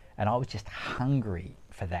 And I was just hungry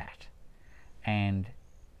for that. And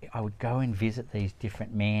I would go and visit these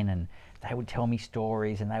different men, and they would tell me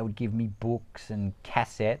stories, and they would give me books and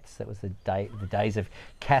cassettes. That was the days of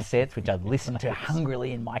cassettes, which I'd listen to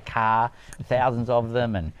hungrily in my car, thousands of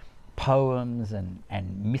them, and poems and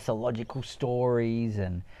mythological stories.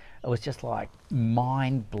 And it was just like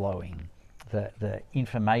mind-blowing, the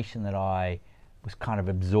information that I was kind of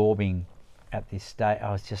absorbing at this stage.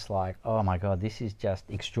 I was just like, oh my God, this is just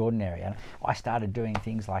extraordinary. And I started doing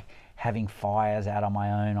things like having fires out on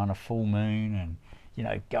my own on a full moon, and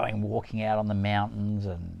going walking out on the mountains,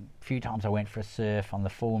 and a few times I went for a surf on the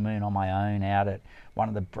full moon on my own out at one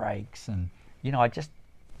of the breaks. And I just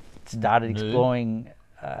started exploring.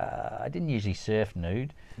 I didn't usually surf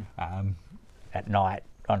nude at night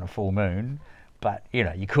on a full moon, but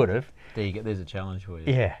you could have. There's a challenge for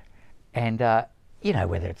you. Yeah. And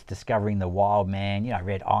whether it's discovering the wild man, I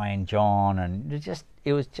read Iron John, and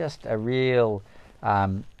it was just a real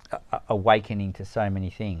awakening to so many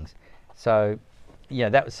things. So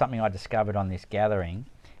that was something I discovered on this gathering.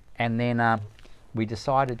 And then we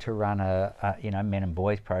decided to run a men and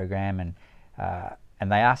boys program,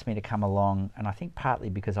 and they asked me to come along, and I think partly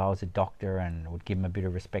because I was a doctor and would give them a bit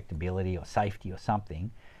of respectability or safety or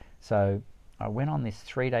something. So I went on this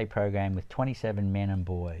 3-day program with 27 men and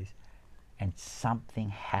boys, and something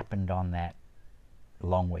happened on that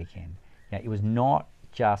long weekend. It was not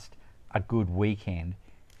just a good weekend,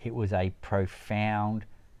 it was a profound,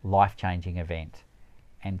 life-changing event.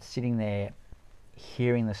 And sitting there,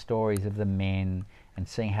 hearing the stories of the men and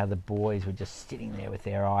seeing how the boys were just sitting there with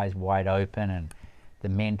their eyes wide open, and the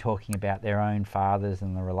men talking about their own fathers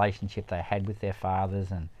and the relationship they had with their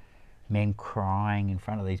fathers, and men crying in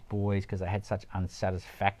front of these boys because they had such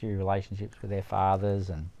unsatisfactory relationships with their fathers,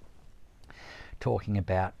 and talking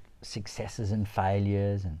about successes and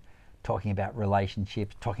failures, and talking about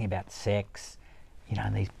relationships, talking about sex,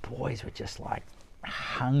 and these boys were just like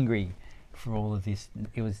hungry for all of this.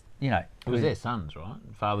 It was, it was their sons, right?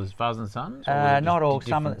 Fathers and sons? Not all.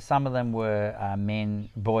 Some of them were men,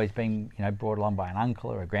 boys being brought along by an uncle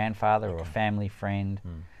or a grandfather or a family friend.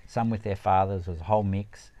 Some with their fathers. It was a whole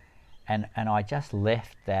mix. And I just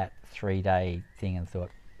left that 3-day thing and thought,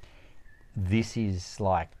 this is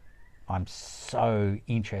like, I'm so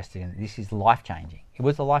interested in it. This is life-changing. It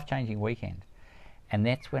was a life-changing weekend. And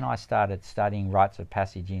that's when I started studying rites of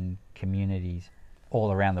passage in communities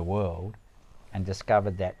all around the world, and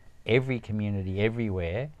discovered that every community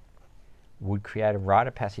everywhere would create a rite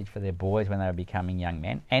of passage for their boys when they were becoming young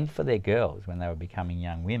men, and for their girls when they were becoming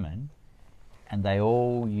young women. And they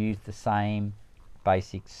all used the same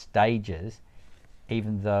basic stages,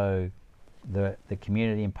 even though the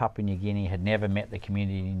community in Papua New Guinea had never met the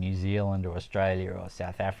community in New Zealand or Australia or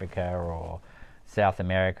South Africa or South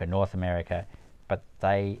America, North America, but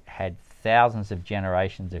they had thousands of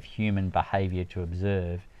generations of human behavior to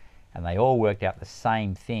observe, and they all worked out the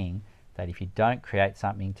same thing, that if you don't create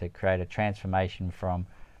something to create a transformation from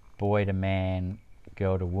boy to man,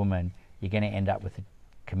 girl to woman, you're going to end up with a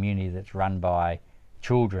community that's run by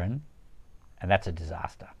children, and that's a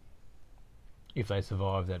disaster. If they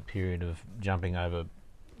survive that period of jumping over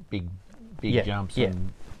big Yeah, jumps yeah.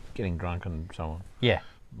 and getting drunk and so on. Yeah,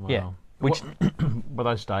 Wow. yeah. Which What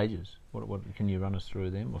are those stages? What can you run us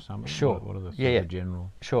through them or something? Sure. What are the, Yeah, yeah. the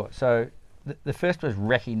general? Sure. So the first was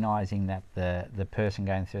recognising that the person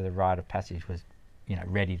going through the rite of passage was,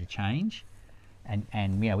 ready to change,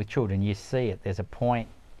 and with children you see it. There's a point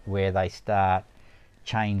where they start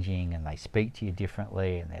changing and they speak to you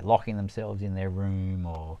differently, and they're locking themselves in their room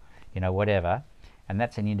or whatever, and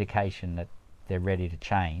that's an indication that they're ready to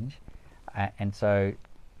change. And so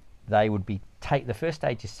they would be the first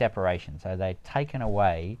stage is separation. So they're taken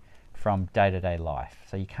away from day-to-day life.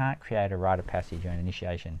 So you can't create a rite of passage or an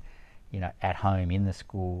initiation, at home, in the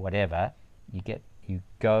school, whatever. You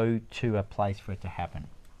go to a place for it to happen.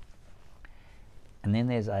 And then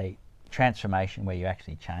there's a transformation where you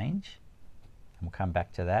actually change, and we'll come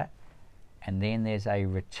back to that. And then there's a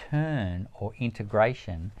return or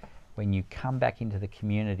integration when you come back into the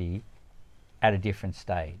community at a different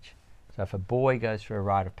stage. So if a boy goes through a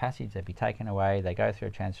rite of passage, they'd be taken away, they go through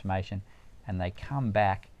a transformation, and they come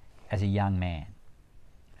back as a young man.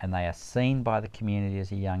 And they are seen by the community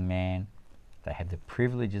as a young man. They have the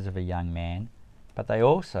privileges of a young man, but they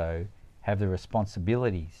also have the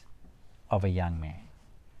responsibilities of a young man.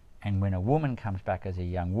 And when a woman comes back as a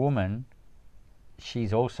young woman,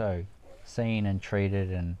 she's also seen and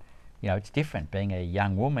treated, and it's different. Being a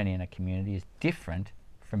young woman in a community is different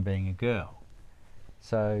from being a girl.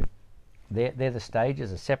 So they're the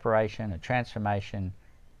stages: a separation, a transformation,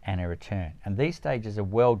 and a return. And these stages are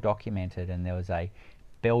well documented, and there was a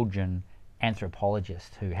Belgian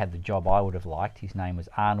anthropologist who had the job I would have liked. His name was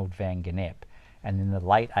Arnold van Gennep, and in the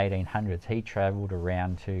late 1800s he travelled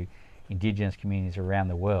around to Indigenous communities around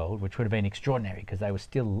the world, which would have been extraordinary because they were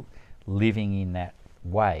still living in that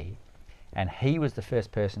way. And he was the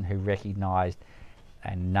first person who recognised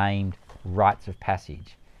and named rites of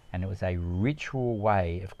passage, and it was a ritual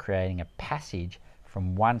way of creating a passage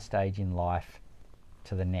from one stage in life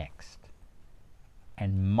to the next.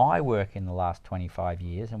 And my work in the last 25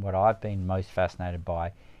 years, and what I've been most fascinated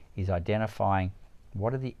by, is identifying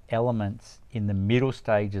what are the elements in the middle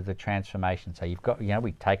stage of the transformation. So you've got,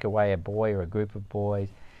 we take away a boy or a group of boys,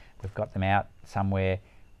 we've got them out somewhere.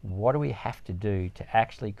 What do we have to do to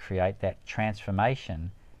actually create that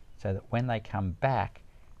transformation so that when they come back,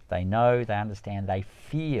 they know, they understand, they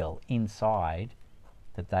feel inside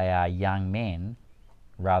that they are young men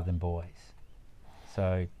rather than boys.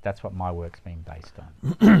 So that's what my work's been based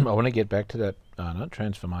on. I want to get back to that, Arne,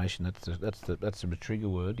 transformation. That's the trigger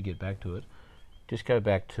word to get back to it. Just go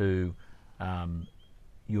back to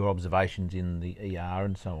your observations in the ER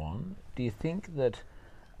and so on. Do you think that,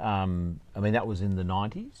 that was in the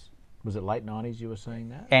 90s? Was it late 90s you were saying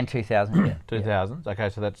that? And 2000, yeah. 2000s, okay,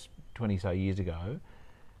 so that's 20 so years ago.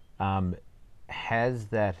 Has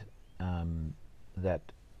that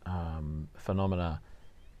phenomena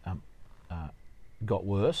got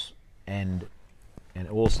worse, and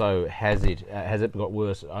also has it got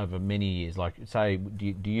worse over many years? Like, say,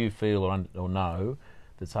 do you feel or know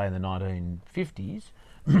that, say, in the 1950s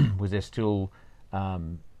was there still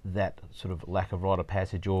that sort of lack of rite of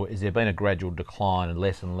passage, or has there been a gradual decline and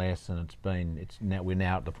less, and we're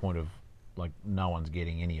now at the point of like no one's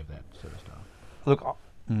getting any of that sort of stuff? Look,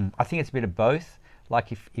 I think it's a bit of both.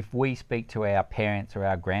 Like if we speak to our parents or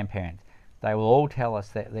our grandparents, they will all tell us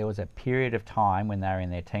that there was a period of time when they were in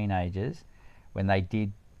their teenagers when they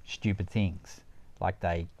did stupid things. Like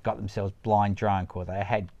they got themselves blind drunk, or they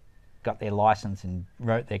had got their license and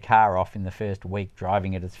wrote their car off in the first week,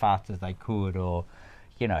 driving it as fast as they could, or,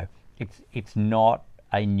 it's not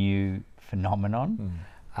a new phenomenon.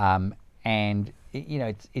 And,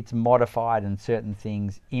 it's modified and certain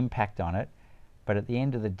things impact on it. But at the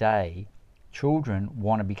end of the day, children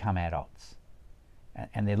want to become adults.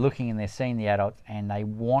 And they're looking and they're seeing the adults, and they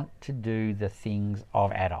want to do the things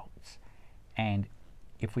of adults. And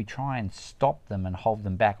if we try and stop them and hold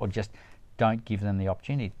them back, or just don't give them the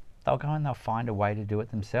opportunity, they'll go and they'll find a way to do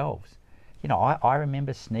it themselves. I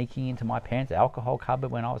remember sneaking into my parents' alcohol cupboard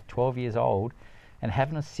when I was 12 years old and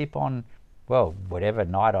having a sip on, whatever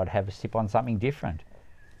night I'd have a sip on something different.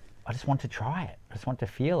 I just want to try it. I just want to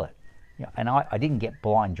feel it. And I didn't get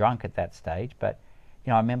blind drunk at that stage, but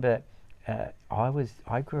I remember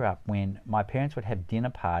I grew up when my parents would have dinner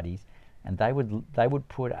parties, and they would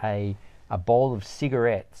put a a bowl of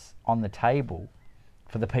cigarettes on the table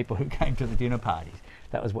for the people who came to the dinner parties.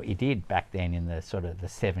 That was what you did back then in the sort of the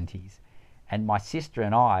 70s. And my sister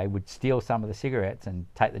and I would steal some of the cigarettes and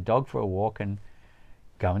take the dog for a walk and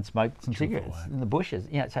go and smoke some cigarettes in the bushes.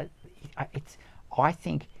 You know, so I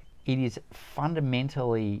think it is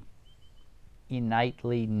fundamentally,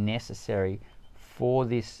 innately necessary for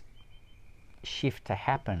this shift to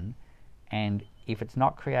happen. And if it's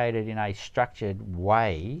not created in a structured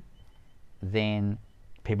way, then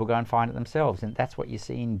people go and find it themselves. And that's what you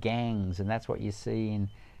see in gangs, and that's what you see in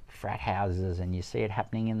frat houses, and you see it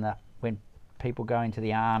happening in when people go into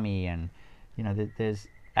the army. And you know, there's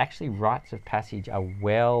actually rites of passage are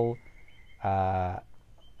well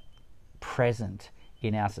present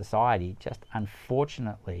in our society. Just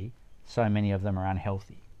unfortunately, so many of them are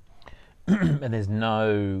unhealthy. And there's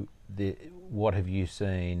what have you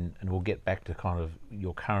seen, and we'll get back to kind of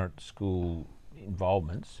your current school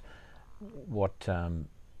involvements. Where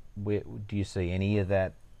do you see any of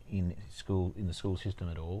that in the school system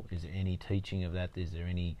at all? Is there any teaching of that? Is there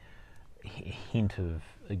any hint of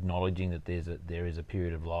acknowledging that there is a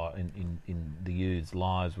period of life in the youth's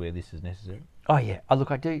lives where this is necessary? Oh yeah,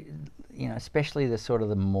 look, I do. You know, especially the sort of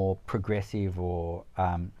the more progressive or,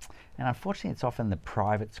 and unfortunately, it's often the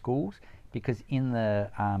private schools, because in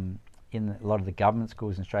a lot of the government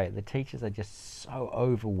schools in Australia, the teachers are just so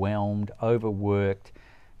overwhelmed, overworked,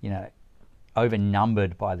 you know,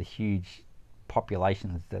 overnumbered by the huge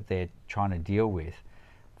populations that they're trying to deal with,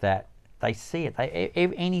 that they see it.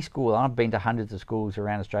 Any school, I've been to hundreds of schools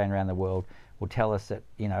around Australia and around the world, will tell us that,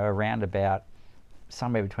 you know, around about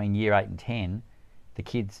somewhere between year 8 and 10, the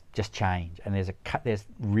kids just change, and there's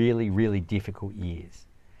really, really difficult years.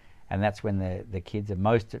 And that's when the kids are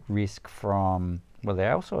most at risk from, well,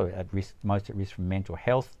 they're also most at risk from mental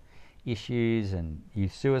health issues and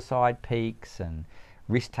youth suicide peaks and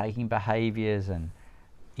risk-taking behaviours, and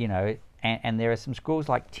you know, and there are some schools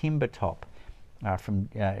like Timbertop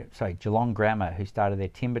Geelong Grammar, who started their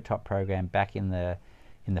Timbertop program back in the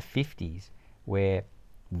 50s, where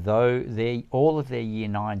though all of their year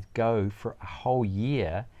 9s go for a whole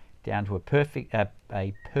year down to a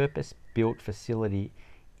purpose-built facility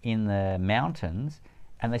in the mountains,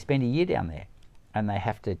 and they spend a year down there, and they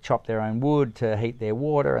have to chop their own wood to heat their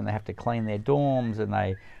water, and they have to clean their dorms, and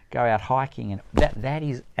they go out hiking, and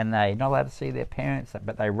and they're not allowed to see their parents,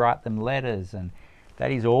 but they write them letters, and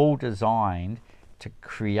that is all designed to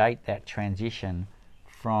create that transition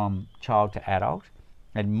from child to adult.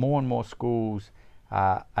 And more schools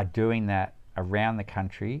are doing that around the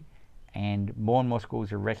country, and more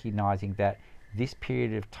schools are recognising that this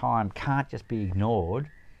period of time can't just be ignored,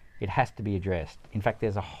 it has to be addressed. In fact,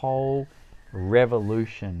 there's a whole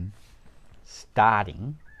revolution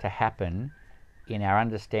starting to happen in our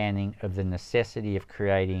understanding of the necessity of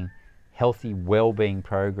creating healthy well-being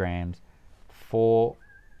programs for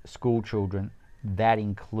school children that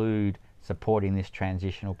include supporting this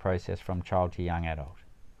transitional process from child to young adult.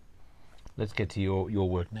 Let's get to your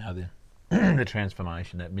work now then. The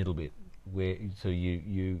transformation, that middle bit, where so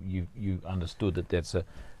you understood that that's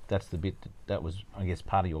the bit that was, I guess,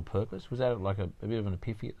 part of your purpose. Was that like a bit of an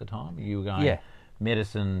epiphany at the time? You were going,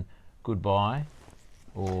 medicine, goodbye,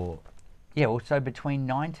 or? Yeah, well, so between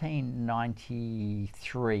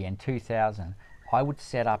 1993 and 2000, I would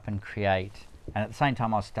set up and create, and at the same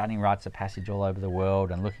time I was studying rites of passage all over the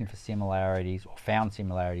world and looking for similarities, or found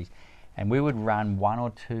similarities, and we would run 1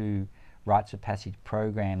 or 2 rites of passage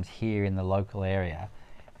programs here in the local area,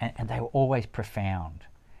 and they were always profound.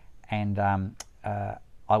 And I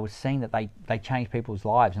was seeing that they changed people's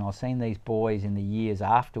lives, and I was seeing these boys in the years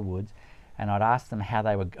afterwards, and I'd ask them how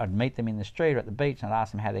they were. I'd meet them in the street or at the beach, and I'd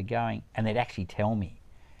ask them how they're going, and they'd actually tell me.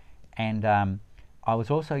 And I was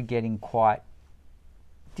also getting quite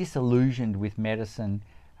disillusioned with medicine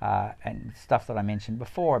and stuff that I mentioned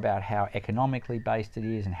before about how economically based it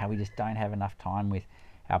is, and how we just don't have enough time with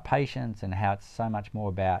our patients, and how it's so much more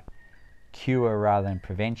about cure rather than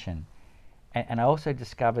prevention. And I also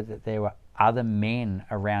discovered that there were other men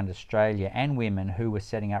around Australia and women who were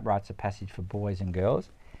setting up rites of passage for boys and girls.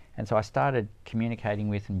 And so I started communicating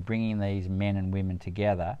with and bringing these men and women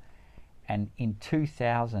together. And in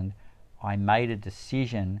 2000, I made a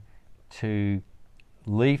decision to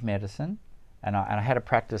leave medicine. And I had a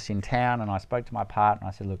practice in town, and I spoke to my partner,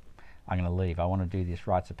 and I said, look, I'm going to leave. I want to do this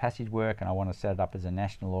rites of passage work, and I want to set it up as a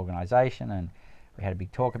national organisation. And we had a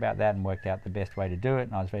big talk about that and worked out the best way to do it.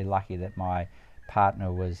 And I was very lucky that my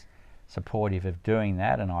partner was supportive of doing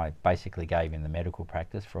that, and I basically gave him the medical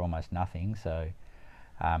practice for almost nothing. So,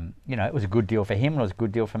 you know, it was a good deal for him, and it was a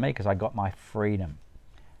good deal for me because I got my freedom.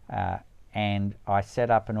 And I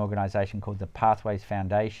set up an organisation called the Pathways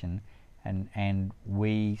Foundation, and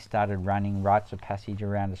we started running Rites of Passage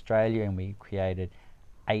around Australia, and we created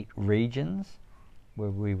 8 regions where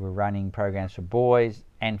we were running programs for boys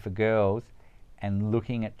and for girls, and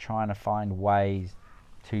looking at trying to find ways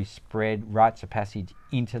to spread Rites of Passage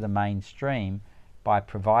into the mainstream by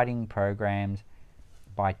providing programs,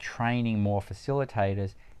 by training more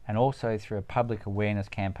facilitators, and also through a public awareness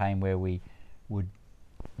campaign where we would,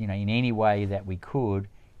 in any way that we could,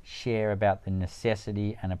 share about the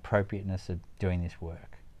necessity and appropriateness of doing this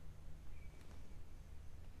work.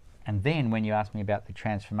 And then when you ask me about the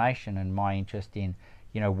transformation and my interest in,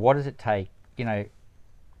 what does it take,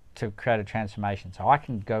 to create a transformation? So I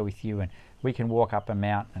can go with you and we can walk up a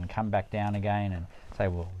mountain and come back down again and say,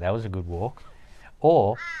 well, that was a good walk.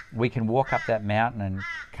 Or we can walk up that mountain and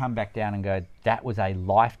come back down and go, that was a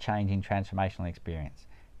life-changing transformational experience.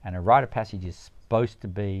 And a Rite of Passage is supposed to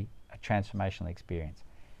be a transformational experience.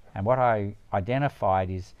 And what I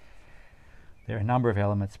identified is there are a number of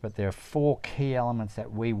elements, but there are 4 key elements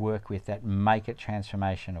that we work with that make it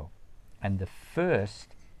transformational. And the first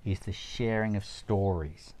is the sharing of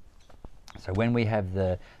stories. So when we have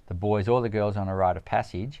the boys or the girls on a Rite of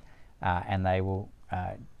Passage, and they will,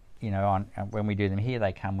 when we do them here,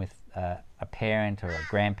 they come with a parent or a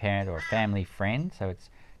grandparent or a family friend. So it's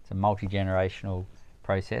a multi-generational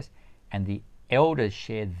process. And the elders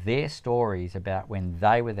share their stories about when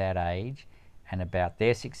they were that age, and about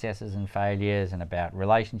their successes and failures, and about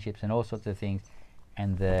relationships and all sorts of things.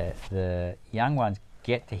 And the young ones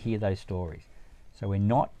get to hear those stories. So we're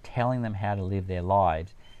not telling them how to live their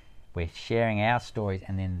lives. We're sharing our stories,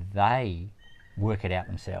 and then they work it out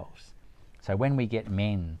themselves. So when we get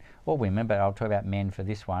men, or women, but I'll talk about men for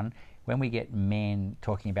this one, when we get men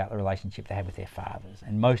talking about the relationship they had with their fathers,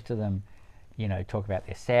 and most of them, talk about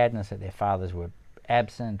their sadness that their fathers were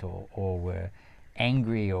absent or were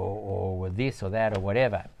angry or were this or that or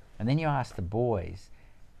whatever. And then you ask the boys,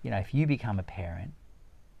 if you become a parent,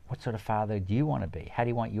 what sort of father do you want to be? How do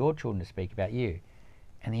you want your children to speak about you?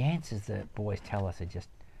 And the answers that boys tell us are just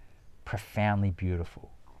profoundly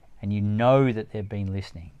beautiful. And you know that they've been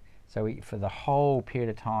listening. So for the whole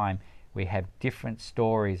period of time, we have different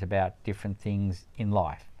stories about different things in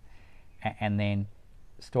life. And then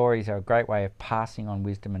stories are a great way of passing on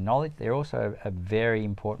wisdom and knowledge. They're also a very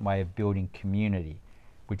important way of building community,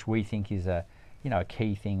 which we think is a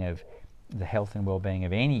key thing of the health and well-being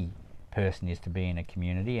of any person, is to be in a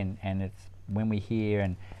community. And it's when we hear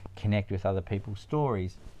and connect with other people's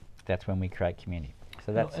stories, that's when we create community.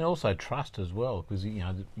 So that's, and also trust as well, because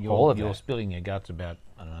you're spilling your guts about,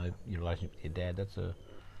 I don't know, your relationship with your dad. That's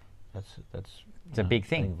a big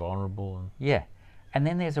thing. Being vulnerable. And yeah, and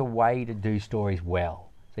then there's a way to do stories well.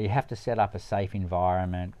 So you have to set up a safe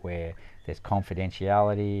environment where there's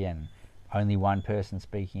confidentiality and only one person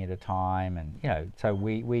speaking at a time, and so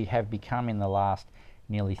we have become, in the last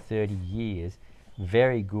nearly 30 years,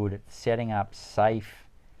 very good at setting up safe,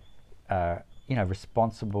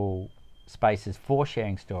 responsible spaces for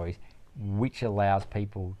sharing stories, which allows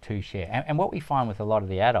people to share. And what we find with a lot of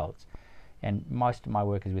the adults, and most of my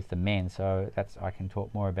work is with the men, so I can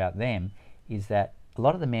talk more about them, is that a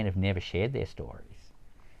lot of the men have never shared their stories.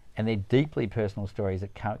 And they're deeply personal stories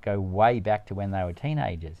that go way back to when they were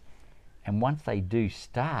teenagers. And once they do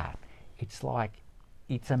start, it's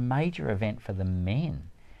a major event for the men.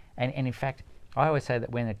 And in fact, I always say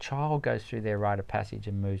that when a child goes through their Rite of Passage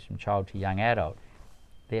and moves from child to young adult,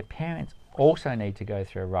 their parents also need to go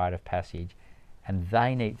through a Rite of Passage, and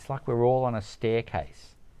it's like we're all on a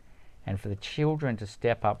staircase. And for the children to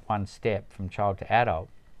step up one step from child to adult,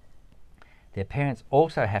 their parents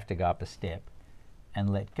also have to go up a step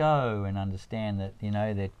and let go and understand that,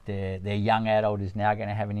 that their young adult is now going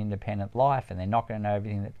to have an independent life, and they're not going to know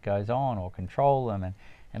everything that goes on or control them.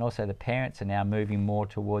 And also the parents are now moving more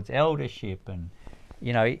towards eldership. And,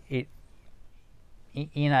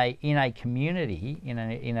 in a community,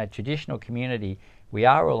 in a traditional community, we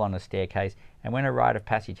are all on a staircase. And when a Rite of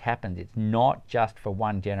Passage happens, it's not just for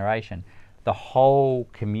one generation. The whole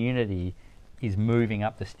community is moving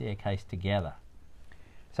up the staircase together.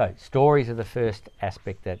 So stories are the first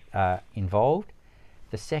aspect that are involved.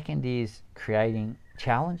 The second is creating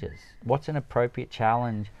challenges. What's an appropriate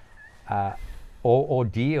challenge or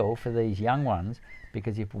deal for these young ones?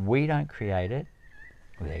 Because if we don't create it,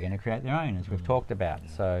 they're going to create their own, as we've talked about.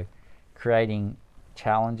 So creating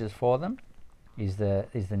challenges for them is the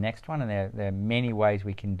next one, and there are many ways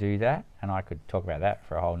we can do that, and I could talk about that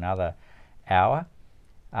for a whole nother hour.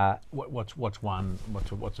 What's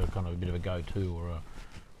a kind of a bit of a go-to, or a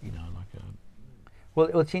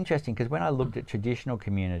Well, it's interesting, because when I looked at traditional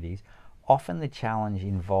communities, often the challenge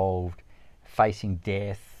involved facing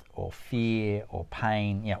death or fear or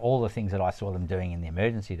pain, you know, all the things that I saw them doing in the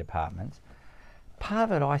emergency departments.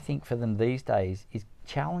 Part of it, I think, for them these days is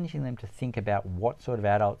challenging them to think about what sort of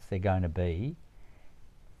adults they're going to be,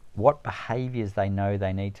 what behaviours they know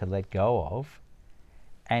they need to let go of,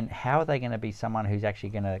 and how are they going to be someone who's actually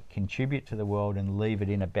going to contribute to the world and leave it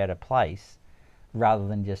in a better place rather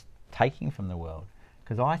than just taking from the world.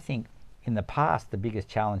 Because I think in the past the biggest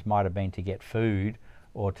challenge might have been to get food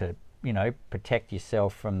or to, you know, protect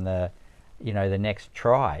yourself from the, you know, the next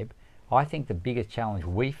tribe. I think the biggest challenge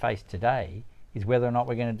we face today is whether or not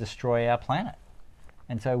we're going to destroy our planet.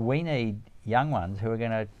 And so we need young ones who are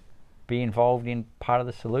going to be involved in part of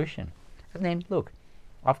the solution. And then, look,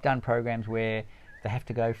 I've done programs where they have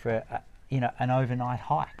to go for an overnight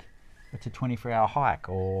hike. It's a 24-hour hike,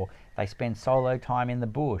 or they spend solo time in the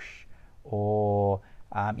bush, or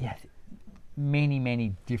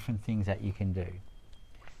many different things that you can do.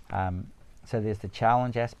 So there's the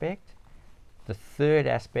challenge aspect. The third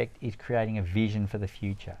aspect is creating a vision for the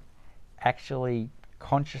future. Actually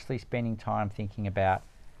consciously spending time thinking about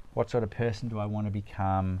what sort of person do I want to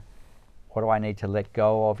become, what do I need to let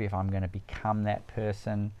go of if I'm going to become that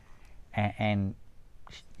person, and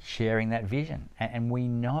sharing that vision. And we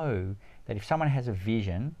know that if someone has a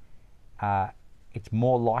vision, it's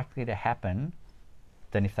more likely to happen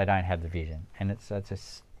than if they don't have the vision. And it's a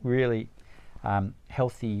really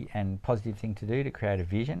healthy and positive thing to do, to create a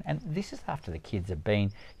vision. And this is after the kids have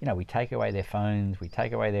been, you know, we take away their phones, we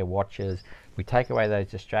take away their watches, we take away those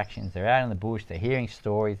distractions. They're out in the bush, they're hearing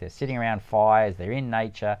stories, they're sitting around fires, they're in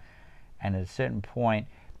nature, and at a certain point,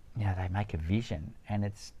 you know, they make a vision. And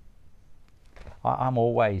it's, I'm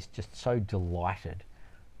always just so delighted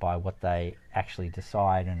by what they actually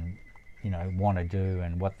decide and, you know, want to do,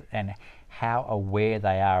 and and how aware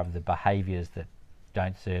they are of the behaviours that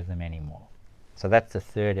don't serve them anymore. So that's the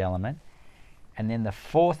third element. And then the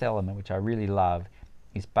fourth element, which I really love,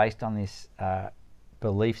 is based on this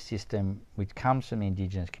belief system which comes from the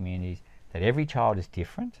Indigenous communities, that every child is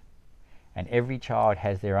different and every child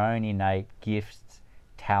has their own innate gifts,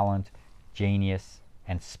 talent, genius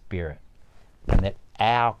and spirit. And that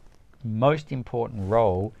our most important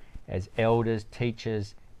role as elders,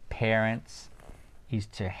 teachers, parents is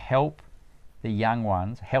to help the young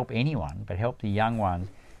ones, help anyone, but help the young ones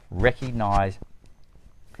recognize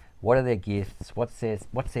what are their gifts, what's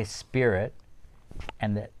their spirit,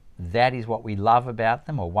 and that is what we love about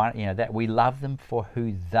them, or one, you know, that we love them for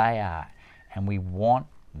who they are, and we want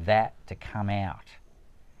that to come out,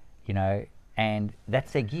 you know, and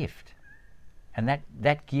that's their gift, and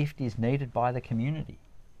that gift is needed by the community.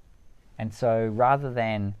 And so rather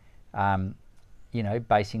than you know,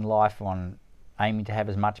 basing life on aiming to have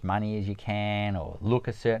as much money as you can, or look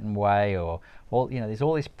a certain way, or, well, you know, there's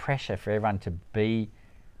all this pressure for everyone to be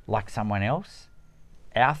like someone else.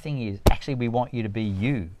 Our thing is, actually, we want you to be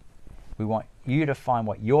you. We want you to find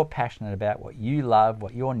what you're passionate about, what you love,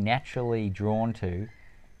 what you're naturally drawn to,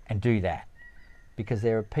 and do that. Because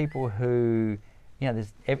there are people who, you know,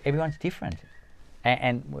 everyone's different.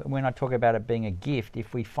 And when I talk about it being a gift,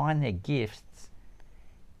 if we find their gifts,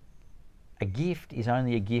 a gift is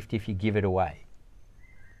only a gift if you give it away.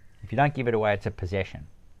 If you don't give it away, it's a possession.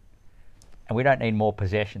 And we don't need more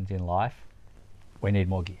possessions in life. We need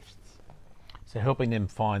more gifts. So helping them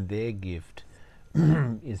find their gift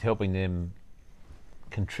is helping them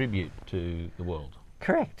contribute to the world.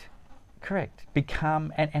 Correct.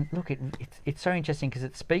 Become, and look, it's so interesting because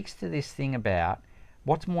it speaks to this thing about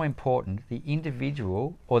what's more important, the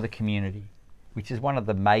individual or the community, which is one of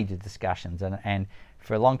the major discussions. And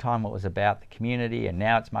for a long time it was about the community, and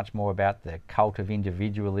now it's much more about the cult of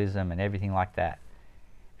individualism and everything like that.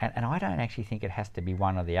 And I don't actually think it has to be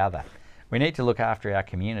one or the other. We need to look after our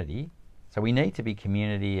community. So we need to be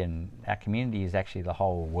community, and our community is actually the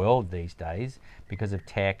whole world these days because of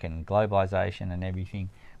tech and globalization and everything.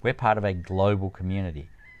 We're part of a global community.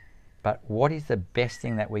 But what is the best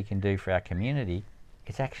thing that we can do for our community?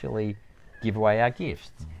 It's actually give away our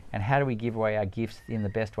gifts. And how do we give away our gifts in the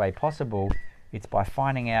best way possible? It's by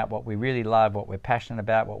finding out what we really love, what we're passionate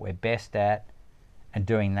about, what we're best at, and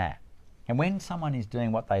doing that. And when someone is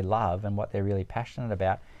doing what they love and what they're really passionate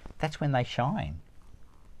about, that's when they shine.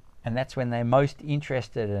 And that's when they're most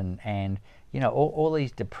interested and you know, all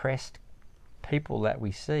these depressed people that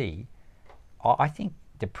we see, I think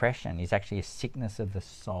depression is actually a sickness of the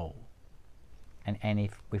soul. And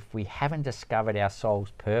if we haven't discovered our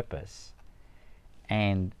soul's purpose,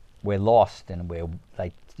 and we're lost, and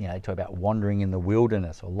they talk about wandering in the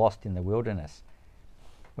wilderness or lost in the wilderness.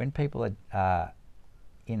 When people are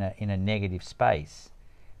in a negative space,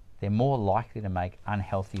 they're more likely to make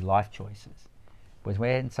unhealthy life choices. was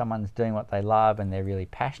when someone's doing what they love and they're really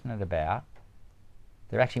passionate about,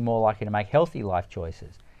 they're actually more likely to make healthy life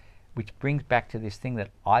choices, which brings back to this thing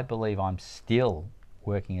that I believe I'm still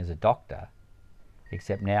working as a doctor,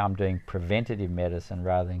 except now I'm doing preventative medicine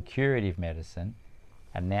rather than curative medicine,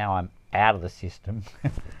 and now I'm out of the system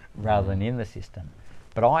rather than in the system.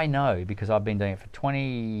 But I know, because I've been doing it for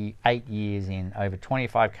 28 years in over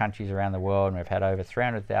 25 countries around the world, and we've had over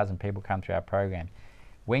 300,000 people come through our program,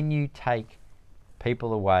 when you take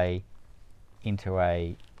people away into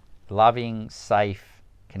a loving, safe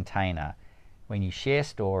container, when you share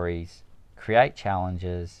stories, create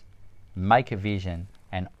challenges, make a vision,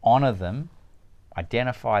 and honour them,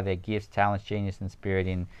 identify their gifts, talents, genius and spirit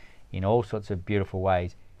in all sorts of beautiful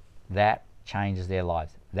ways, that changes their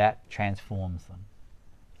lives. That transforms them.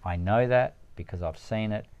 I know that because I've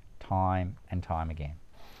seen it time and time again.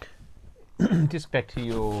 Just back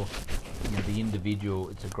to the individual,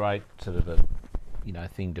 it's a great sort of a,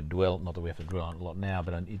 thing to dwell, not that we have to dwell on it a lot now,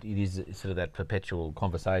 but it is sort of that perpetual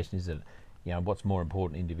conversation, is that, what's more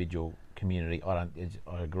important, individual, community? I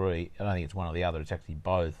agree. I don't think it's one or the other, it's actually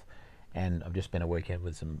both. And I've just spent a weekend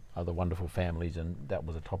with some other wonderful families, and that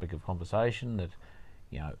was a topic of conversation that,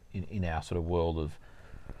 in our sort of world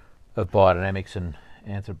of biodynamics and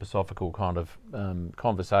anthroposophical kind of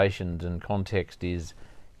conversations and context is,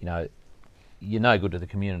 you're no good to the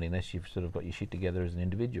community unless you've sort of got your shit together as an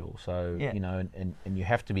individual. So, yeah. And you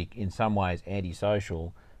have to be in some ways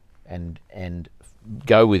antisocial and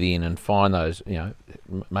go within and find those,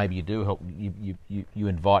 maybe you do help, you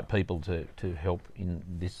invite people to help in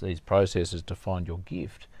these processes to find your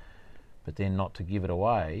gift, but then not to give it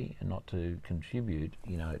away and not to contribute,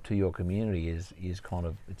 to your community is kind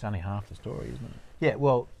of, it's only half the story, isn't it? Yeah,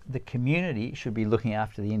 well, the community should be looking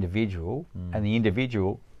after the individual, and the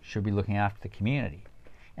individual should be looking after the community.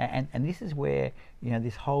 And this is where,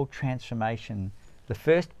 this whole transformation, the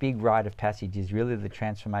first big rite of passage is really the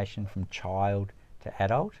transformation from child to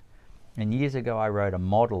adult. And years ago I wrote a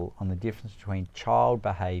model on the difference between child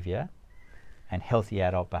behaviour and healthy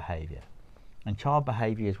adult behaviour. And child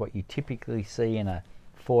behaviour is what you typically see in a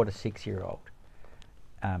 4 to 6 year old.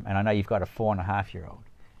 And I know you've got a 4.5-year-old.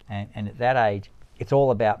 And at that age, it's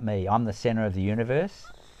all about me. I'm the centre of the universe,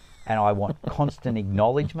 and I want constant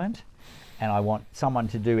acknowledgement, and I want someone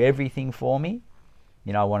to do everything for me.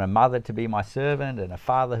 I want a mother to be my servant and a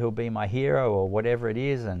father who'll be my hero, or whatever it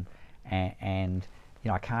is. And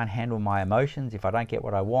I can't handle my emotions. If I don't get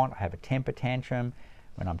what I want, I have a temper tantrum.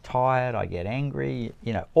 When I'm tired, I get angry.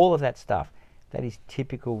 All of that stuff. That is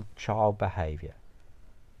typical child behaviour.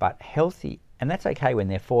 But healthy, and that's okay when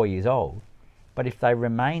they're 4 years old, but if they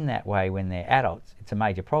remain that way when they're adults, it's a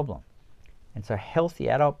major problem. And so healthy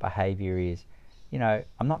adult behaviour is,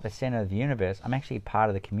 I'm not the centre of the universe, I'm actually part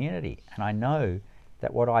of the community, and I know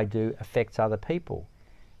that what I do affects other people.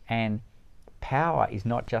 And power is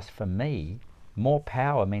not just for me. More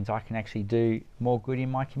power means I can actually do more good in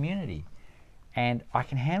my community. And I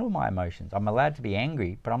can handle my emotions. I'm allowed to be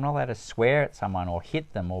angry, but I'm not allowed to swear at someone or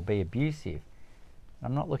hit them or be abusive.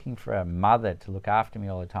 I'm not looking for a mother to look after me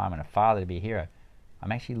all the time and a father to be a hero.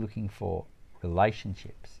 I'm actually looking for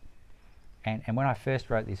relationships. And when I first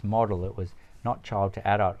wrote this model, it was not child to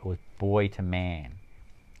adult, it was boy to man.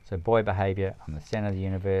 So boy behaviour, I'm the centre of the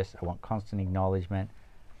universe, I want constant acknowledgement,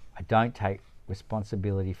 I don't take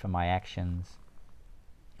responsibility for my actions,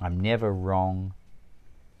 I'm never wrong,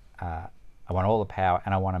 I want all the power,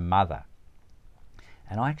 and I want a mother.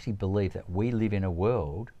 And I actually believe that we live in a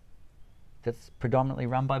world that's predominantly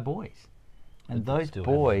run by boys. And those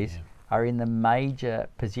boys are in the major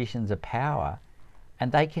positions of power,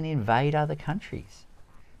 and they can invade other countries.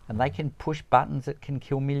 And they can push buttons that can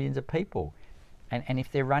kill millions of people. And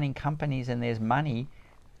if they're running companies and there's money,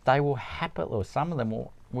 they will happily, or some of them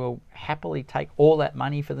will happily take all that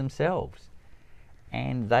money for themselves.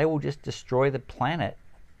 And they will just destroy the planet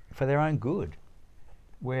for their own good.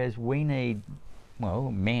 Whereas we need,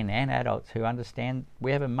 men and adults who understand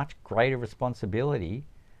we have a much greater responsibility.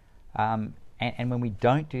 And when we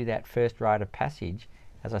don't do that first rite of passage,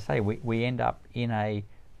 as I say, we end up in a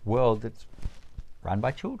world that's run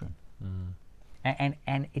by children.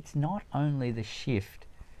 And it's not only the shift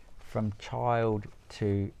from child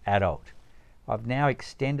to adult. I've now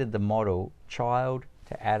extended the model child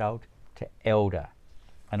to adult to elder.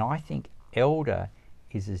 And I think elder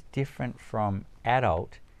is as different from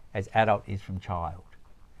adult as adult is from child.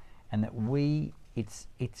 And that it's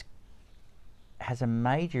has a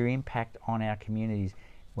major impact on our communities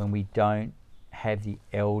when we don't have the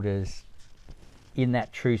elders in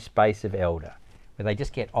that true space of elder, where they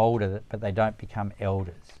just get older but they don't become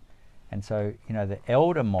elders. And so, the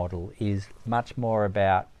elder model is much more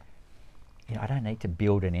about, I don't need to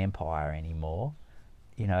build an empire anymore.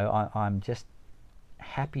 You know, I'm just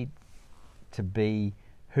happy to be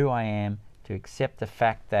who I am, to accept the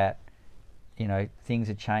fact that, you know, things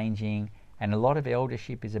are changing. And a lot of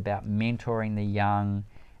eldership is about mentoring the young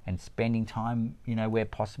and spending time, you know, where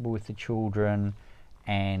possible with the children.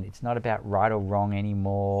 And it's not about right or wrong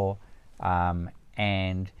anymore.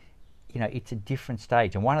 And, you know, it's a different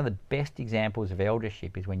stage. And one of the best examples of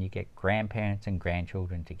eldership is when you get grandparents and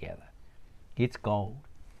grandchildren together. It's gold.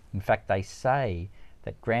 In fact, they say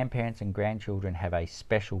that grandparents and grandchildren have a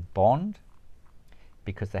special bond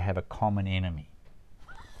because they have a common enemy.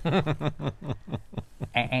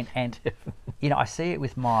 and you know, I see it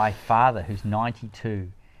with my father, who's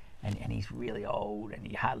 92, and he's really old, and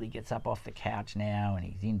he hardly gets up off the couch now, and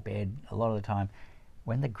he's in bed a lot of the time.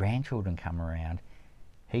 When the grandchildren come around,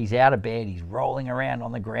 he's out of bed, he's rolling around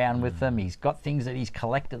on the ground with them, he's got things that he's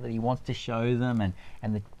collected that he wants to show them,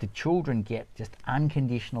 and the children get just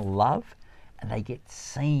unconditional love, and they get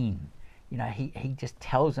seen. You know, he just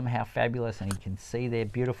tells them how fabulous, and he can see their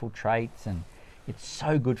beautiful traits, and it's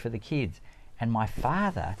so good for the kids. And my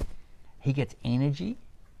father, he gets energy,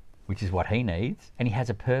 which is what he needs, and he has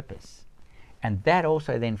a purpose. And that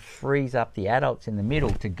also then frees up the adults in the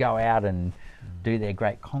middle to go out and do their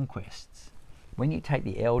great conquests. When you take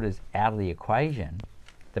the elders out of the equation,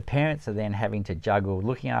 the parents are then having to juggle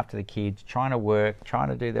looking after the kids, trying to work, trying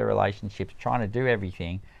to do their relationships, trying to do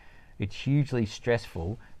everything. It's hugely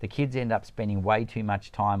stressful. The kids end up spending way too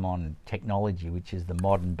much time on technology, which is the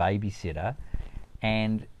modern babysitter.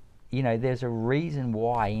 And, you know, there's a reason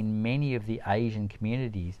why in many of the Asian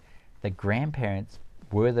communities, the grandparents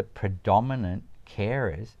were the predominant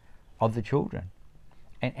carers of the children.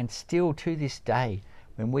 And still to this day,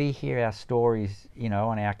 when we hear our stories, you know,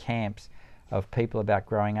 on our camps of people about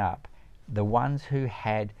growing up, the ones who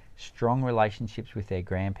had strong relationships with their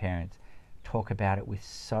grandparents talk about it with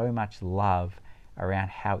so much love around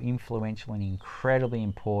how influential and incredibly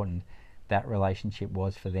important that relationship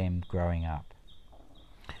was for them growing up.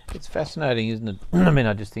 It's fascinating, isn't it? I mean,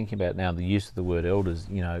 I just think about now the use of the word elders.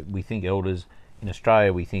 You know, we think elders in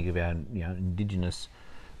Australia. We think about, you know, Indigenous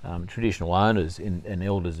traditional owners, and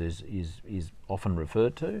elders is often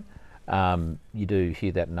referred to. You do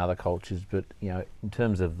hear that in other cultures, but, you know, in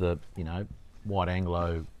terms of the, you know, white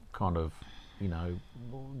Anglo kind of, you know,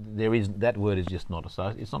 there is that word is just not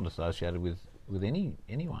it's not associated with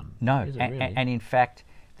anyone. No, is it really? And in fact,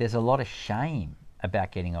 there's a lot of shame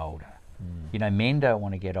about getting older. You know, men don't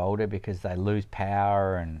want to get older because they lose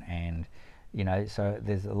power, and you know, so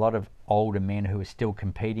there's a lot of older men who are still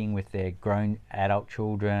competing with their grown adult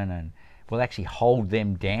children and will actually hold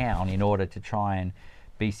them down in order to try and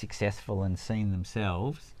be successful and seen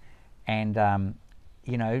themselves. And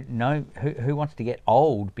you know, who wants to get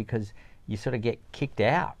old because you sort of get kicked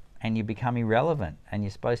out and you become irrelevant and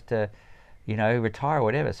you're supposed to, you know, retire or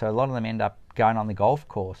whatever. So a lot of them end up going on the golf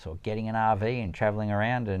course or getting an RV and traveling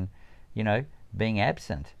around and, you know, being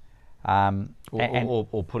absent. Or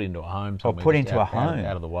put into a home. Or put into a home.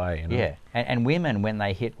 Out of the way. You know? Yeah. And women, when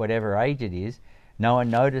they hit whatever age it is, no one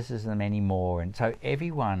notices them anymore. And so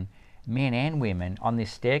everyone, men and women, on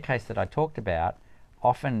this staircase that I talked about,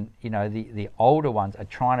 often, you know, the older ones are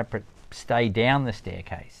trying to stay down the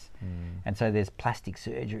staircase. And so there's plastic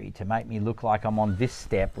surgery to make me look like I'm on this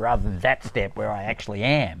step rather than that step where I actually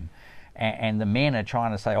am. And the men are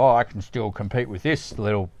trying to say, oh, I can still compete with this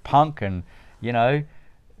little punk, and, you know,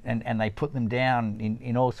 and they put them down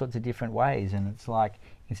in all sorts of different ways. And it's like,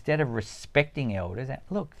 instead of respecting elders,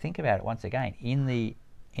 look, think about it once again, in the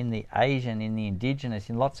Asian, in the Indigenous,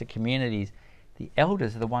 in lots of communities, the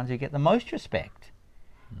elders are the ones who get the most respect.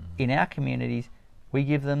 In our communities, we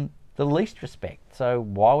give them the least respect. So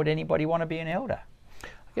why would anybody want to be an elder? I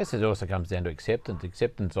guess it also comes down to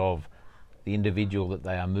acceptance of the individual, that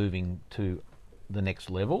they are moving to the next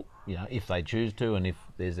level, you know, if they choose to, and if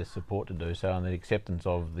there's a support to do so, and the acceptance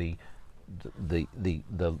of the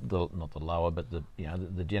not the lower, but the, you know,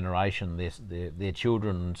 the generation, their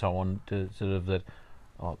children and so on, to sort of that,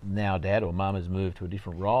 oh, now dad or mum has moved to a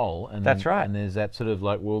different role, and that's right. And there's that sort of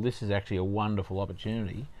like, well, this is actually a wonderful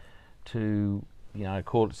opportunity to, you know,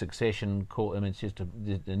 call it succession, I mean, it's just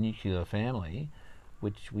a nuclear family,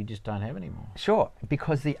 which we just don't have anymore. Sure,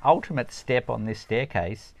 because the ultimate step on this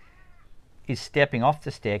staircase is stepping off the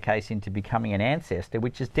staircase into becoming an ancestor,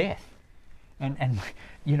 which is death. And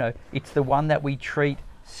you know, it's the one that we treat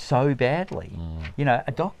so badly. You know,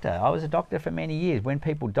 a doctor, I was a doctor for many years. When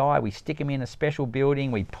people die, we stick them in a special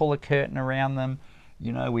building, we pull a curtain around them,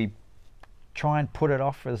 you know, we try and put it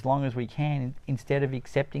off for as long as we can, instead of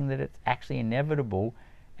accepting that it's actually inevitable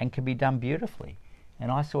and can be done beautifully.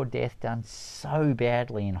 And I saw death done so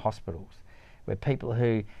badly in hospitals, where people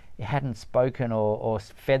who hadn't spoken or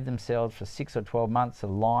fed themselves for 6 or 12 months are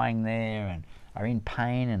lying there and are in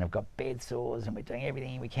pain and have got bed sores, and we're doing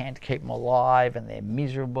everything we can to keep them alive, and they're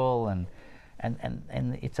miserable, and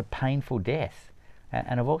it's a painful death.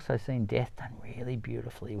 And I've also seen death done really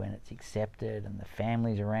beautifully when it's accepted and the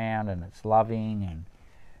family's around and it's loving. And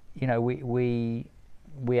you know, we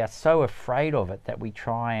are so afraid of it that we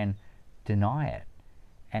try and deny it.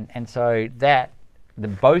 And so that the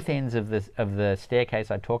both ends of the staircase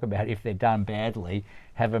I talk about, if they're done badly,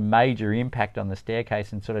 have a major impact on the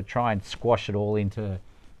staircase, and sort of try and squash it all into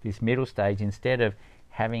this middle stage instead of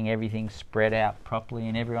having everything spread out properly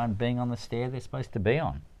and everyone being on the stair they're supposed to be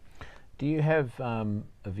on. Do you have a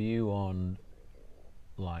view on,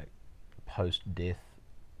 like, post-death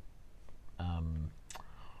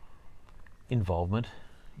involvement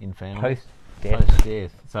in family? Post-death?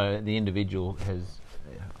 Post-death. So the individual has...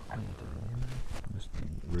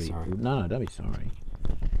 No, don't be sorry.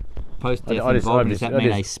 Post-death involvement, does that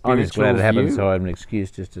mean a spiritual I'm just glad it happened, view? so I have an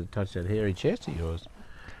excuse just to touch that hairy chest of yours.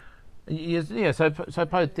 Yeah, so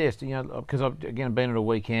post-death, you know, because I've again been at a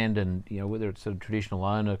weekend, and you know, whether it's sort of traditional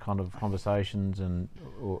owner kind of conversations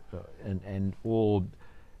or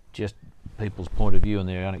just people's point of view and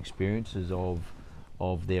their own experiences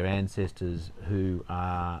of their ancestors who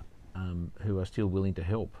are still willing to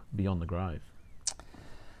help beyond the grave.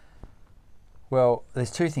 Well,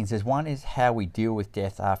 there's two things. There's one is how we deal with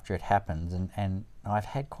death after it happens, and I've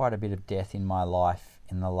had quite a bit of death in my life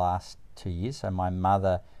in the last 2 years. So my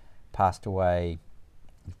mother passed away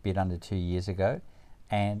a bit under 2 years ago,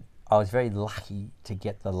 and I was very lucky to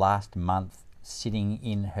get the last month sitting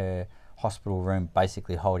in her hospital room,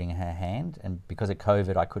 basically holding her hand. And because of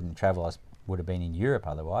COVID, I couldn't travel. I would have been in Europe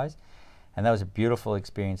otherwise. And that was a beautiful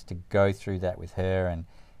experience to go through that with her. And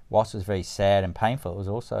whilst it was very sad and painful, it was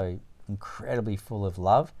also incredibly full of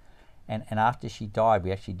love. And after she died,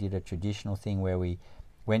 we actually did a traditional thing where we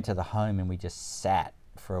went to the home and we just sat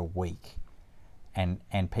for a week. And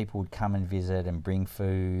people would come and visit and bring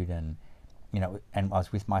food, and you know, and I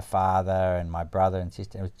was with my father and my brother and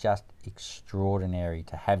sister. It was just extraordinary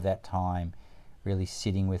to have that time, really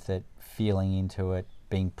sitting with it, feeling into it,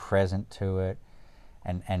 being present to it,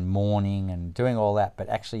 and mourning and doing all that, but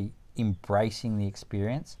actually embracing the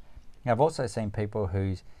experience. Now, I've also seen people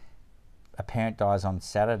whose a parent dies on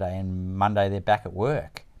Saturday and Monday they're back at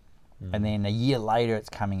work, and then a year later it's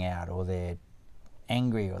coming out, or they're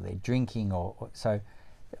angry, or they're drinking, or so.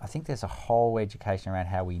 I think there's a whole education around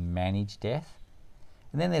how we manage death,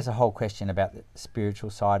 and then there's a whole question about the spiritual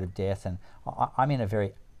side of death. And I'm in a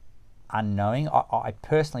very unknowing. I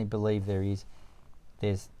personally believe there's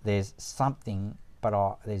something, but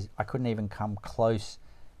I couldn't even come close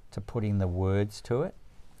to putting the words to it.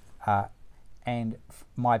 And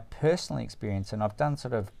my personal experience, and I've done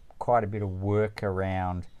sort of quite a bit of work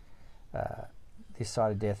around this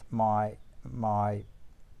side of death.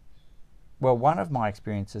 One of my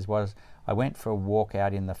experiences was I went for a walk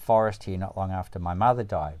out in the forest here not long after my mother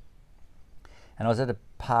died, and I was at a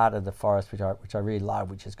part of the forest which I really love,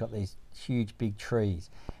 which has got these huge big trees,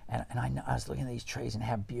 and I was looking at these trees and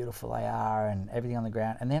how beautiful they are and everything on the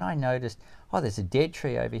ground, and then I noticed, oh, there's a dead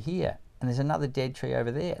tree over here, and there's another dead tree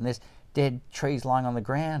over there, and there's dead trees lying on the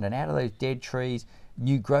ground, and out of those dead trees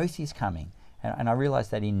new growth is coming. And I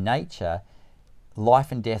realized that in nature,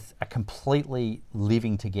 life and death are completely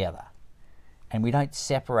living together, and we don't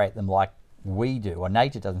separate them like we do, or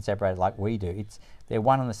nature doesn't separate it like we do. They're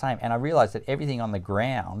one and the same. And I realized that everything on the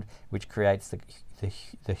ground, which creates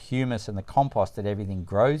the humus and the compost that everything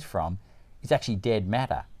grows from, is actually dead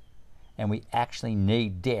matter, and we actually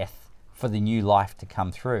need death for the new life to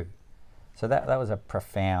come through. So that was a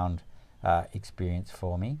profound experience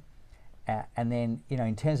for me. And then, you know,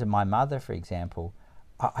 in terms of my mother, for example,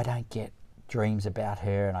 I don't get dreams about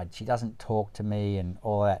her, and she doesn't talk to me and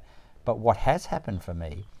all that. But what has happened for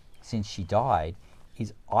me since she died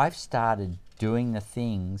is I've started doing the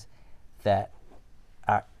things that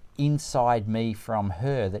are inside me from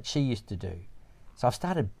her that she used to do. So I've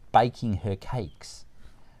started baking her cakes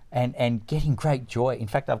and getting great joy. In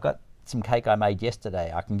fact, I've got some cake I made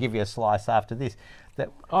yesterday. I can give you a slice after this. A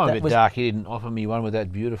bit dark. You didn't offer me one with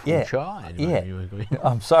that beautiful chai. Yeah,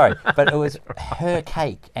 I'm sorry, but it was her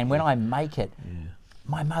cake, and when I make it,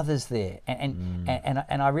 my mother's there, and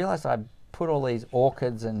I realised I put all these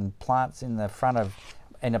orchids and plants in a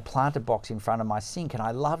planter box in front of my sink, and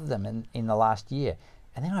I love them in the last year,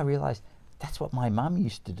 and then I realised that's what my mum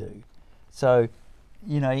used to do. So,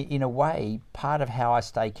 you know, in a way, part of how I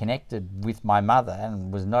stay connected with my mother,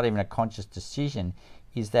 and was not even a conscious decision,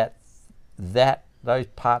 is that those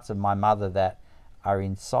parts of my mother that are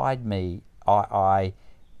inside me, I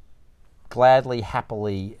gladly,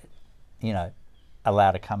 happily, you know,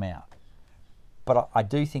 allow to come out. But I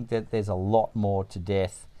do think that there's a lot more to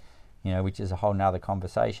death, you know, which is a whole nother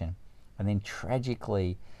conversation. And then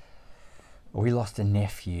tragically, we lost a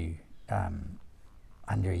nephew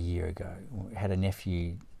under a year ago. We had a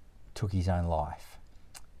nephew took his own life.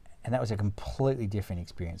 And that was a completely different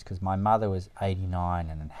experience because my mother was 89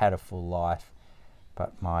 and had a full life.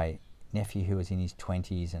 But my nephew, who was in his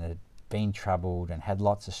 20s and had been troubled and had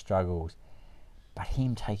lots of struggles, but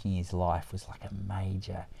him taking his life was like a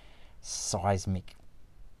major seismic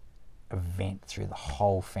event through the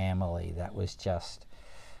whole family that was just,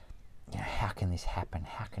 you know, how can this happen?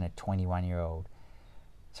 How can a 21-year-old,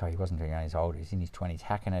 sorry, he wasn't 21 years old, he was in his 20s,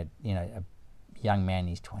 how can a young man in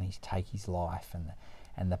his 20s take his life,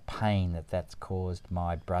 and the pain that's caused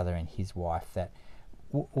my brother and his wife that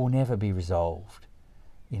will never be resolved.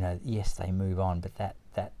 You know, yes, they move on, but that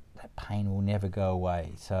pain will never go away.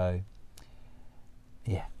 So,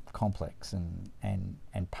 yeah, complex and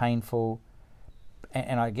painful.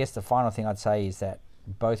 And I guess the final thing I'd say is that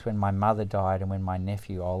both when my mother died and when my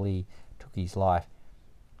nephew Ollie took his life,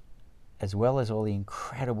 as well as all the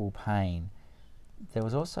incredible pain, there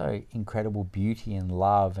was also incredible beauty and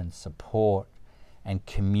love and support and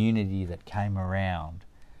community that came around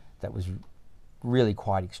that was really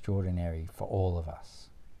quite extraordinary for all of us.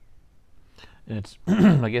 And it's,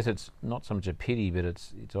 I guess it's not so much a pity, but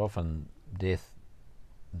it's often death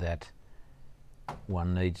that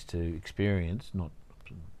one needs to experience, not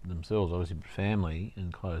themselves, obviously, but family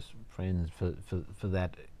and close friends for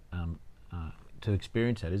that to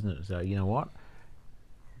experience that, isn't it? So you know what?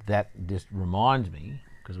 That just reminds me,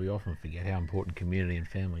 because we often forget how important community and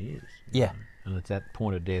family is. Yeah. Know? And it's that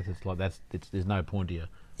point of death. It's like there's no point to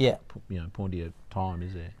your point to your time,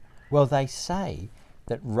 is there? Well, they say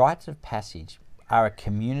that rites of passage are a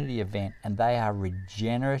community event and they are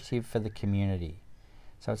regenerative for the community.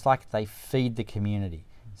 So it's like they feed the community.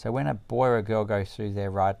 So when a boy or a girl goes through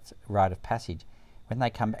their rite of passage, when they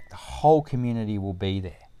come back, the whole community will be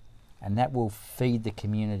there, and that will feed the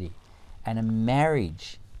community. And a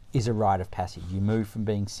marriage is a rite of passage. You move from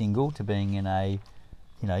being single to being in a,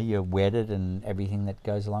 you know, you're wedded and everything that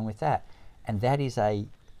goes along with that. And that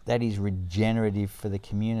is regenerative for the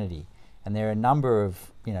community. And there are a number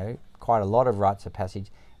of, you know, quite a lot of rites of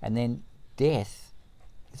passage. And then death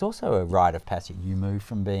is also a rite of passage. You move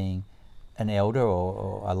from being an elder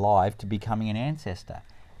or alive to becoming an ancestor.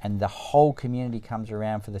 And the whole community comes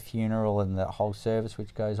around for the funeral and the whole service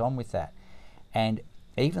which goes on with that. And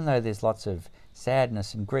even though there's lots of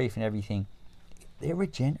sadness and grief and everything, they're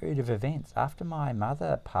regenerative events. After my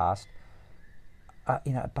mother passed,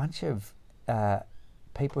 you know, a bunch of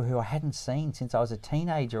people who I hadn't seen since I was a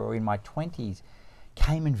teenager or in my 20s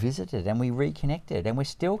came and visited, and we reconnected, and we're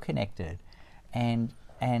still connected. And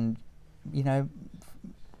you know,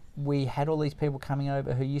 we had all these people coming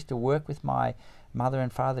over who used to work with my mother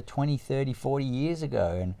and father 20, 30, 40 years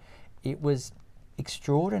ago, and it was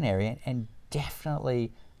extraordinary and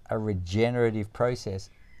definitely a regenerative process,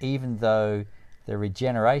 even though the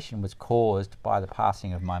regeneration was caused by the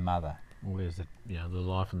passing of my mother. Well, there's the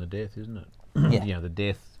life and the death, isn't it? Yeah. You know, the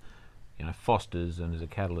death, you know, fosters and is a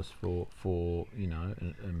catalyst for you know,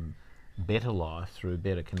 better life through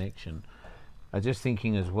better connection. I was just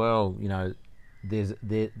thinking as well, you know,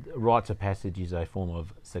 rites of passage is a form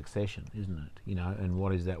of succession, isn't it? You know, and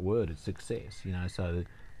what is that word? It's success. You know, so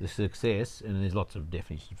the success, and there's lots of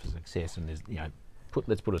definitions for success, and there's, you know,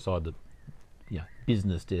 let's put aside the, you know,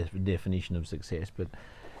 business definition of success, but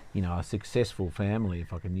you know, a successful family,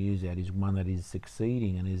 if I can use that, is one that is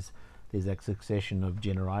succeeding and there's that succession of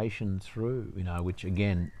generations through, you know, which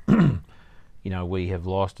again, you know, we have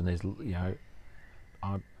lost, and there's, you know,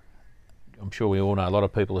 I'm sure we all know a lot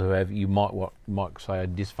of people who have, you might say, a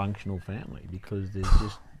dysfunctional family, because there's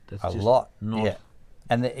just that's a just lot, not. yeah.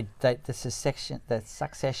 And the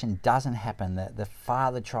succession doesn't happen. The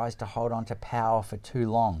father tries to hold on to power for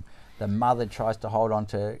too long. The mother tries to hold on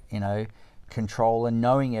to, you know, control and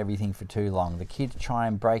knowing everything for too long. The kids try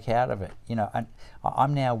and break out of it. You know, and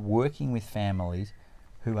I'm now working with families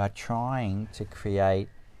who are trying to create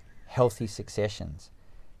healthy successions,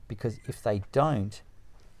 because if they don't,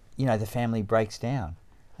 you know, the family breaks down.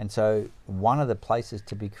 And so one of the places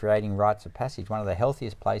to be creating rites of passage, one of the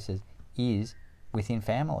healthiest places, is within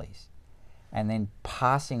families, and then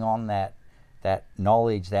passing on that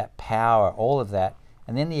knowledge, that power, all of that,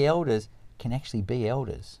 and then the elders can actually be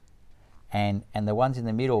elders, and the ones in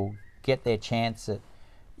the middle get their chance at,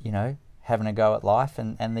 you know, having a go at life,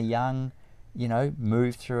 and the young, you know,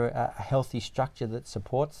 move through a healthy structure that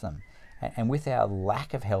supports them. And with our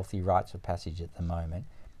lack of healthy rites of passage at the moment,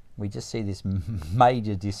 we just see this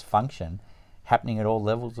major dysfunction happening at all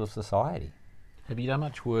levels of society. Have you done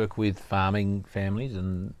much work with farming families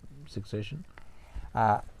and succession?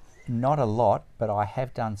 Not a lot, but I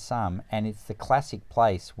have done some, and it's the classic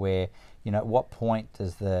place where, you know, at what point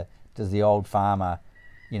does the old farmer,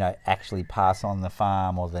 you know, actually pass on the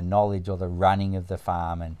farm or the knowledge or the running of the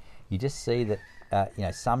farm, and you just see that you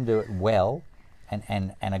know, some do it well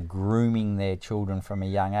and are grooming their children from a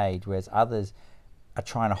young age, whereas others are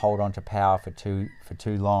trying to hold on to power for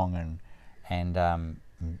too long, and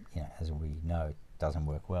you know, as we know, it doesn't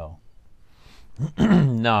work well.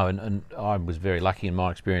 No, and I was very lucky in my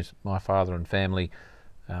experience. My father and family,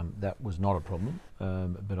 that was not a problem.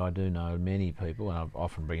 But I do know many people, and I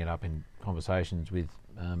often bring it up in conversations with,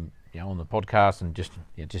 you know, on the podcast, and just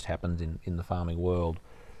it just happens in the farming world,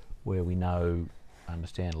 where we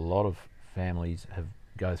understand a lot of families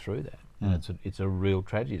go through that, and it's a real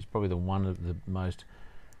tragedy. It's probably one of the most,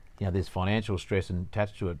 you know, there's financial stress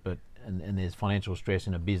attached to it, but and there's financial stress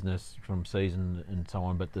in a business from season and so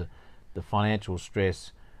on, but the financial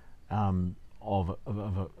stress of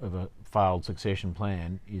a failed succession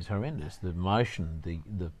plan is horrendous. The emotion, the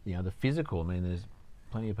you know, the physical. I mean, there's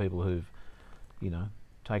plenty of people who've, you know,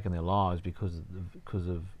 taken their lives because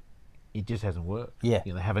of it just hasn't worked. Yeah,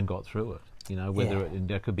 you know, they haven't got through it. You know, whether and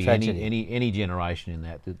there could be tragedy. any generation in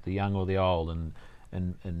that, the young or the old,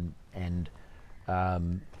 and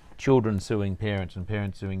children suing parents and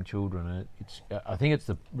parents suing children. And I think it's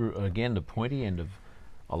the pointy end of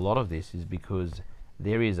a lot of this is because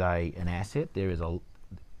there is an asset, there is you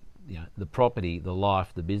know, the property, the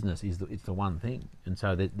life, the business it's the one thing, and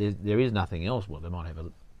so there is nothing else. Well, they might have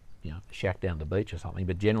a, you know, shack down the beach or something,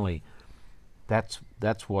 but generally that's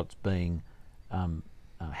what's being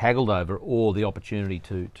haggled over, or the opportunity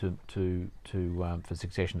for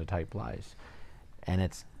succession to take place, and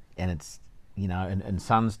it's you know, and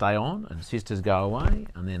sons stay on and sisters go away,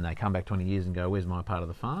 and then they come back 20 years and go, where's my part of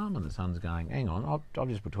the farm? And the son's going, hang on, I've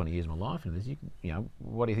just put 20 years of my life into this. You know,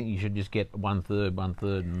 what do you think? You should just get one third,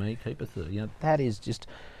 and me keep a third. You know, that is just,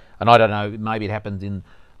 and I don't know, maybe it happens in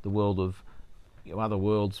the world of, you know, other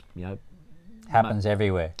worlds. You know, happens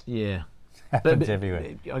everywhere. Yeah, happens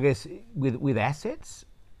everywhere. I guess with assets,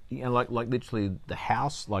 you know, like literally the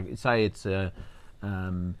house. Like say it's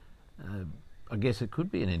I guess it could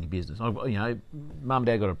be in any business. You know, mum and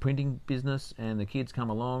dad got a printing business, and the kids come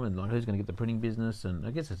along, and like, who's going to get the printing business? And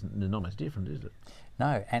I guess there's not much different, is it?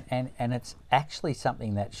 No, and it's actually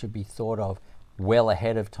something that should be thought of well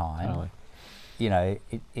ahead of time. Totally. You know,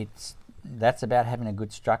 that's about having a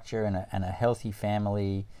good structure and a healthy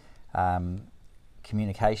family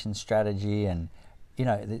communication strategy, and you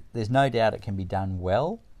know, there's no doubt it can be done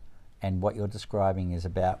well. And what you're describing is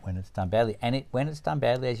about when it's done badly. And when it's done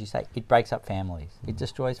badly, as you say, it breaks up families. It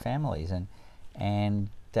destroys families, and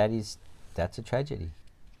that's a tragedy.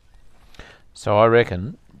 So I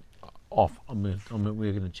reckon we're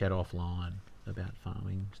going to chat offline about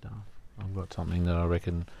farming stuff. I've got something that I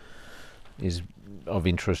reckon is of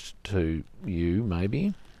interest to you,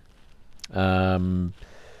 maybe. What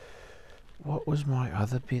was my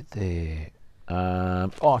other bit there?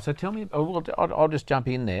 So tell me. I'll just jump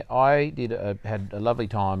in there. I had a lovely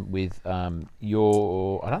time with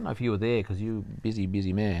your. I don't know if you were there because you're a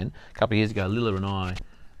busy man. A couple of years ago, Lilla and I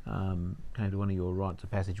came to one of your Rites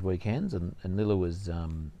of Passage weekends, and Lilla was,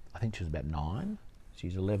 I think she was about 9.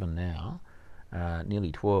 She's 11 now,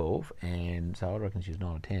 nearly 12, and so I reckon she was 9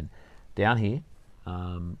 or 10. Down here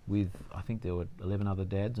with, I think there were 11 other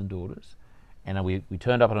dads and daughters. And we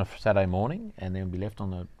turned up on a Saturday morning, and then we left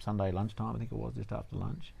on a Sunday lunchtime, I think it was, just after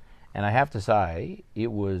lunch. And I have to say,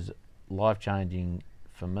 it was life-changing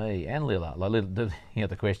for me and Lilla. Like, you know,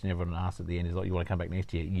 the question everyone asks at the end is, like, you want to come back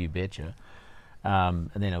next year? You betcha.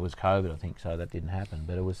 And then it was COVID, I think, so that didn't happen.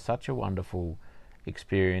 But it was such a wonderful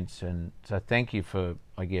experience. And so thank you for,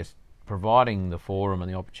 I guess, providing the forum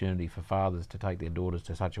and the opportunity for fathers to take their daughters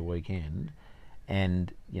to such a weekend.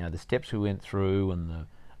 And, you know, the steps we went through, and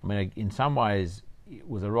I mean, in some ways, it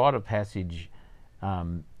was a rite of passage.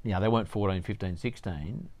 You know, they weren't 14, 15,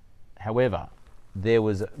 16. However, there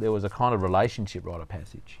was a kind of relationship rite of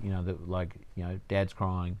passage. You know, that, like, you know, dad's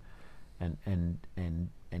crying, and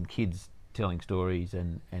kids telling stories,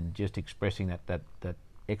 and just expressing that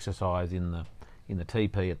exercise in the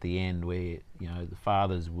teepee at the end, where, you know, the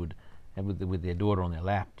fathers would have with their daughter on their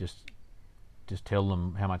lap just tell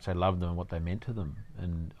them how much they loved them and what they meant to them.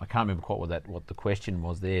 And I can't remember quite what the question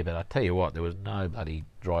was there, but I tell you what, there was no bloody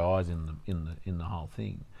dry eyes in the whole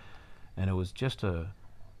thing. And it was just and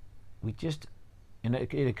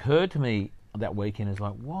it occurred to me that weekend, is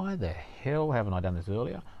like, why the hell haven't I done this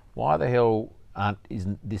earlier? Why the hell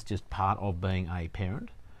isn't this just part of being a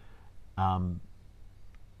parent?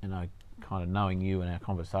 you know, kind of knowing you and our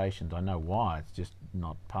conversations, I know why. It's just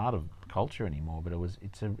not part of culture anymore. But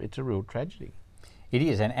it's a real tragedy. It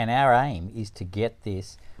is, and our aim is to get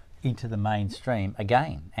this into the mainstream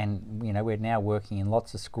again. And you know, we're now working in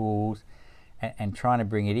lots of schools and trying to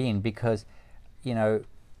bring it in, because you know,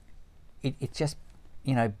 it's just,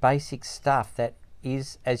 you know, basic stuff that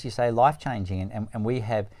is, as you say, life-changing. And we've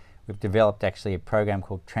developed actually a program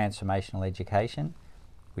called Transformational Education,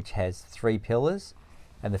 which has 3 pillars.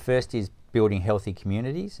 And the first is building healthy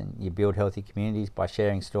communities, and you build healthy communities by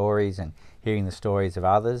sharing stories and hearing the stories of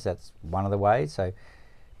others. That's one of the ways. So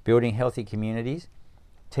building healthy communities,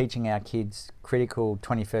 teaching our kids critical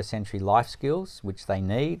 21st century life skills, which they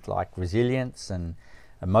need, like resilience and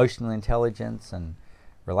emotional intelligence and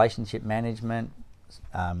relationship management,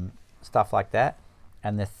 stuff like that.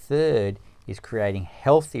 And the third is creating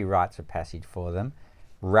healthy rites of passage for them,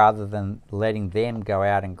 rather than letting them go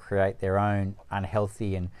out and create their own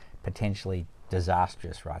unhealthy and potentially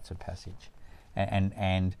disastrous rites of passage.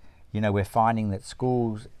 And you know, we're finding that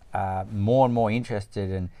schools are more and more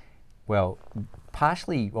interested in, well,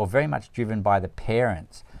 partially or very much driven by the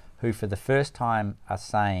parents, who for the first time are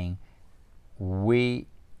saying, we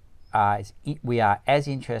are as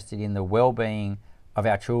interested in the well-being of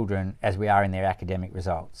our children as we are in their academic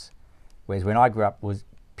results. Whereas when I grew up, it was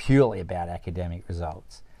purely about academic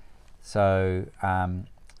results. So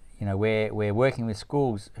you know, we're working with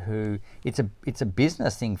schools who, it's a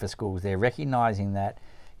business thing for schools. They're recognising that,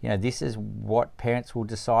 you know, this is what parents will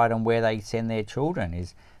decide on where they send their children,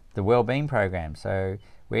 is the wellbeing program. So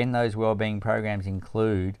when those wellbeing programs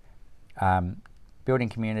include building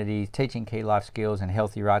communities, teaching key life skills and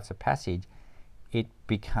healthy rites of passage, it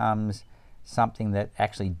becomes something that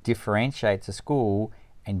actually differentiates a school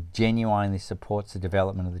and genuinely supports the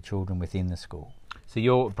development of the children within the school. So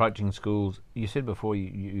you're approaching schools. You said before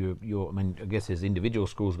you're. I mean, I guess there's individual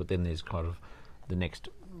schools, but then there's kind of the next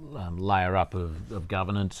layer up of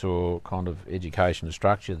governance or kind of education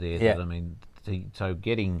structure there. Yeah. That, I mean, so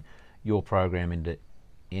getting your program into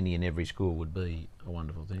any and every school would be a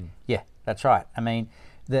wonderful thing. Yeah, that's right. I mean,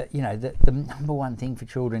 the number one thing for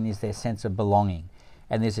children is their sense of belonging,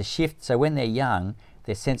 and there's a shift. So when they're young,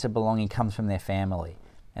 their sense of belonging comes from their family,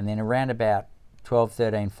 and then around about 12,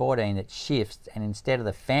 13, 14, it shifts, and instead of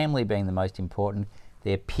the family being the most important,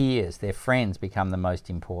 their peers, their friends become the most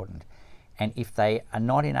important. And if they are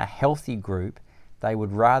not in a healthy group, they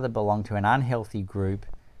would rather belong to an unhealthy group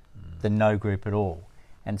than no group at all.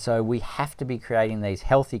 And so we have to be creating these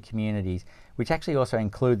healthy communities, which actually also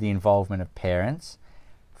include the involvement of parents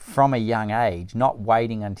from a young age, not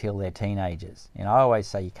waiting until they're teenagers. You know, I always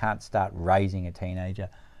say you can't start raising a teenager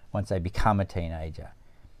once they become a teenager.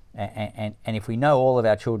 And if we know all of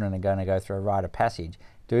our children are going to go through a rite of passage,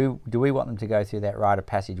 do we want them to go through that rite of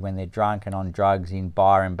passage when they're drunk and on drugs in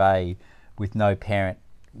Byron Bay with no parent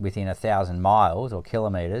within 1,000 miles or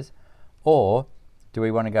kilometres? Or do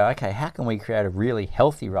we want to go, okay, how can we create a really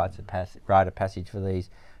healthy rite of passage for these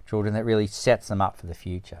children that really sets them up for the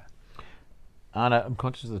future? Arne, I'm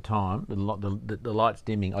conscious of the time. The light's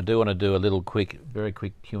dimming. I do want to do a little very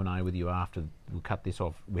quick Q&A with you after. We'll cut this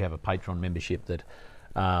off. We have a Patreon membership that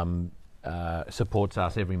supports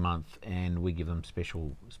us every month, and we give them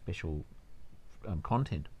special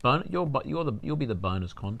content. You'll be the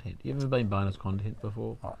bonus content. You ever been bonus content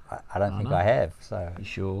before? I don't think I have. So you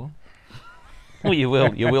sure? Well, you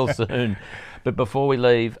will soon. But before we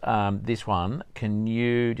leave this one, can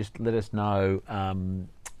you just let us know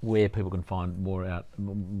where people can find more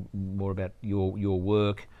about your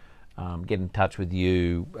work, get in touch with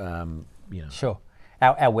you? You know. Sure.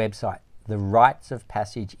 Our website, the Rites of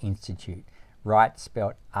Passage Institute, Rite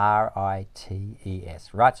spelled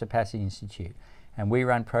R-I-T-E-S, Rites of Passage Institute. And we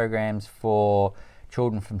run programs for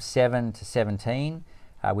children from 7 to 17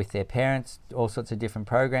 with their parents, all sorts of different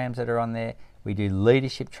programs that are on there. We do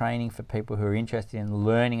leadership training for people who are interested in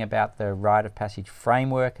learning about the Rite of Passage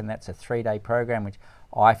framework, and that's a 3-day program which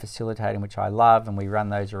I facilitate and which I love, and we run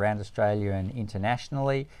those around Australia and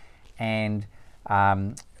internationally. And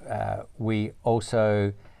we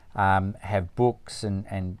also have books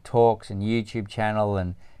and talks and YouTube channel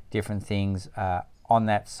and different things on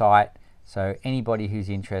that site. So anybody who's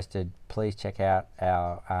interested, please check out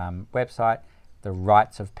our website, the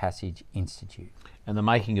Rites of Passage Institute. And The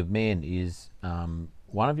Making of Men is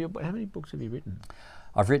one of your. How many books have you written?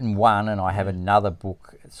 I've written one, and I have another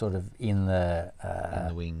book sort of in the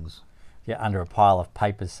wings. Yeah, under a pile of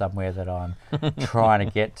papers somewhere that I'm trying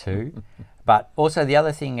to get to. But also the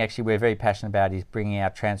other thing actually we're very passionate about is bringing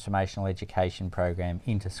our transformational education program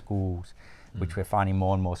into schools, which we're finding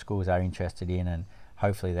more and more schools are interested in, and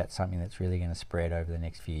hopefully that's something that's really going to spread over the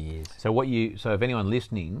next few years. So if anyone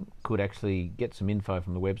listening could actually get some info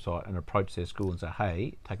from the website and approach their school and say,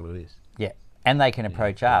 hey, take a look at this. Yeah, and they can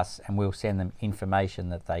approach us and we'll send them information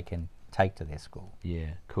that they can take to their school. Yeah,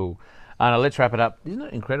 cool. Now let's wrap it up. Isn't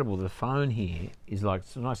it incredible? The phone here is like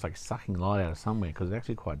it's almost like sucking light out of somewhere because it's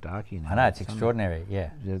actually quite dark here now. I know, it's extraordinary, yeah.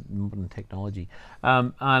 Modern technology.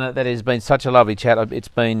 Arne, that has been such a lovely chat. It's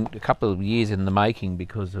been a couple of years in the making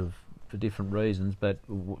because of for different reasons, but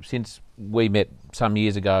since we met some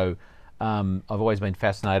years ago, I've always been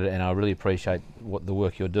fascinated, and I really appreciate the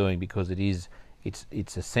work you're doing because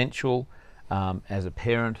it's essential. As a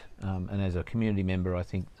parent and as a community member, I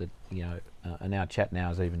think that and our chat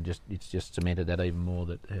now is it's just cemented that even more,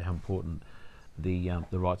 that how important the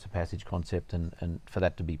rites of passage concept and for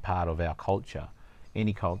that to be part of our culture,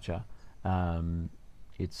 any culture,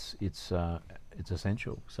 it's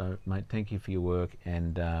essential. So, mate, thank you for your work,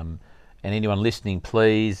 and anyone listening,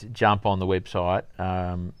 please jump on the website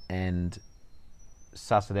and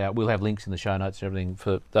suss it out. We'll have links in the show notes and everything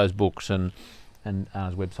for those books and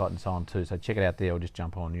Arne's website and so on too. So check it out there, or just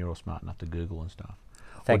jump on. You're all smart enough to Google and stuff.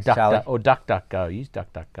 Thanks, Charlie. Or DuckDuckGo. Use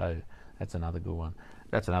DuckDuckGo. That's another good one.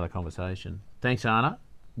 That's another conversation. Thanks, Arne.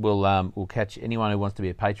 We'll catch anyone who wants to be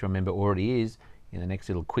a Patreon member already is in the next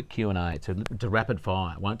little quick Q&A. It's a rapid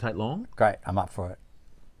fire. It won't take long. Great. I'm up for it.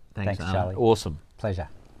 Thanks, Arne. Charlie. Awesome. Pleasure.